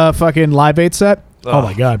 Queen's fucking Live Aid set. Oh, Oh.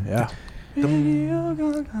 my god. Yeah.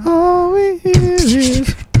 All we hear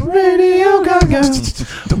is Radio Gaga,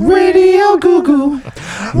 Radio Goo Goo,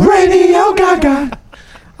 Radio Gaga.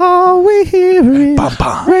 All we hear is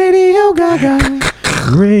Radio Gaga.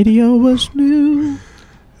 Radio was new.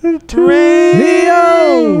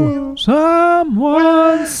 Radio.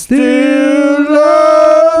 Someone still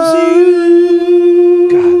loves you.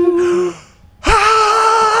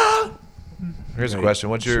 Here's a question.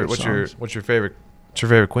 What's your favorite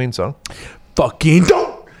Queen song? Fucking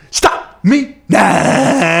don't stop me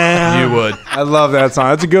now. You would. I love that song.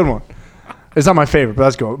 That's a good one. It's not my favorite, but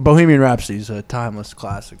let's go. Bohemian Rhapsody is a timeless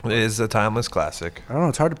classic. It is a timeless classic. I don't know.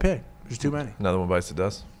 It's hard to pick. There's too many. Another one bites the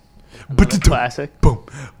dust. Classic. Boom,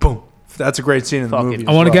 boom. That's a great scene in the Fuck movie. it.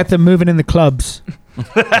 I want to get them moving in the clubs.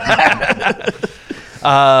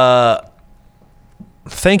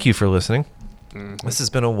 Thank you for listening. This has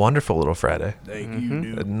been a wonderful little Friday. Thank you,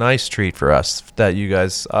 dude. A nice treat for us that you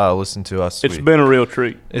guys listen to us. It's been a real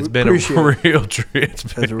treat. It's been a real treat. It's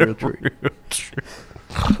been a real treat.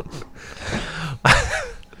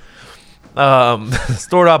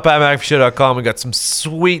 Store.batmacfshow.com. We got some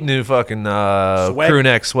sweet new fucking crew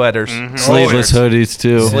neck sweaters. Sleeveless hoodies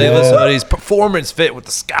too. Sleeveless hoodies. Performance fit with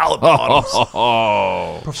the scallop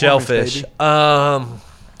bottoms. Shellfish.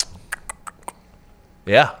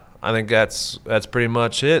 Yeah. I think that's pretty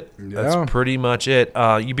much it. Yeah. That's pretty much it.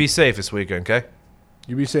 You be safe this weekend, okay?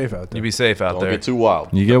 You be safe out there. You be safe out Don't there. get too wild.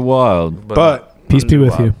 You get wild. But Peace be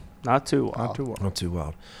with you. Not too wild. not too wild. Not too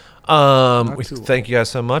wild. We too wild. thank you guys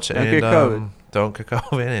so much. Don't and get COVID. Don't get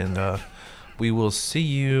COVID. And we will see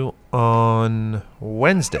you on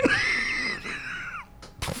Wednesday.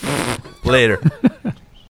 Later.